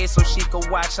wearing shades so she could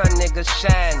watch her niggas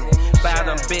shining.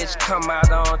 Bottom bitch come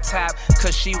out on top,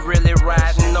 cause she really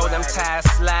riding. Know them tires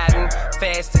sliding,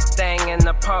 fastest thing in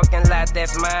the parking lot,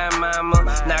 that's my mama.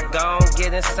 Now gon'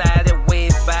 get inside and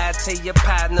wave bye to your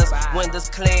partners. Windows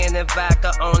clean and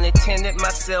vodka, only tinted my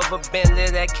silver Bentley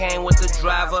that came with the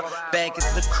driver. Back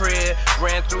at the crib,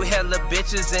 ran through hella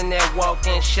bitches in that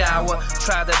walk-in shower.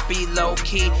 Try to be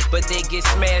low-key, but they get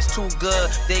smashed too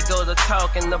good. They go to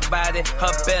talking about it.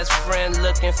 Her best friend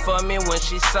looking for me. When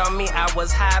she saw me, I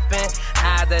was hopping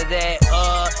out of that.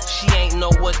 She ain't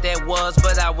know what that was,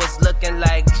 but I was looking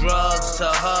like drugs to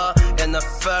her. And the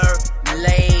fur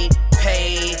laid,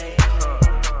 paid.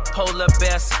 Polar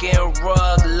bear skin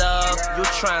rug, love. You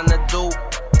tryna do,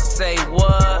 say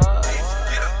what?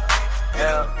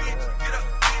 Yeah.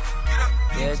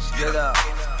 Yeah, just get up.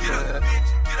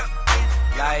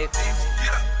 Life.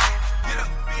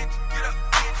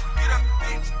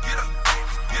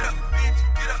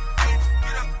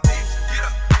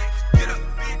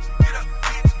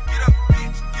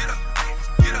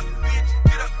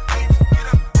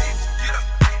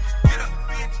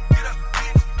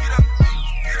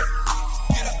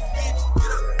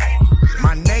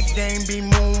 Game be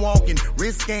moonwalking,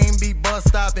 wrist game be bus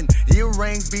stopping,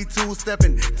 earrings be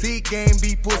two-stepping, teeth game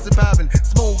be pussy popping,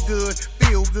 smoke good,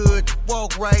 feel good,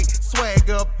 walk right, swag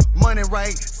up, money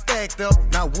right, stacked up.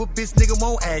 Now what bitch nigga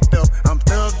won't act up? I'm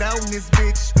thugged out in this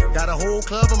bitch, got a whole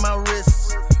club on my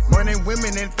wrist. Money,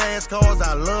 women, and fast cars,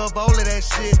 I love all of that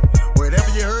shit. Whatever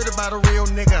you heard about a real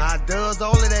nigga, I does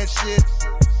all of that shit.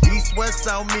 East, west,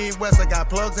 south, midwest, I got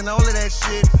plugs and all of that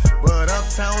shit. But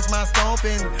uptown's my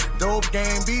stomping, dope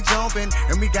game be jumping,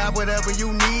 and we got whatever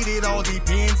you need. It all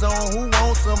depends on who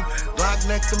wants them. Block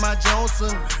next to my Johnson,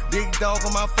 big dog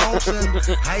on my function.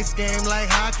 Ice game like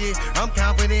hockey, I'm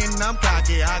confident and I'm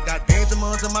cocky. I got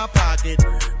diamonds in my pocket,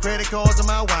 credit cards in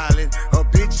my wallet, a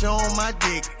bitch on my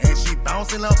dick, and she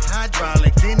bouncing up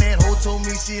hydraulic. Then that hoe told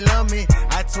me she love me.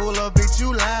 I told her, bitch,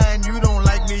 you lying, you don't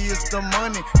like me, it's the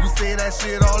money. You say that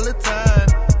shit all the time.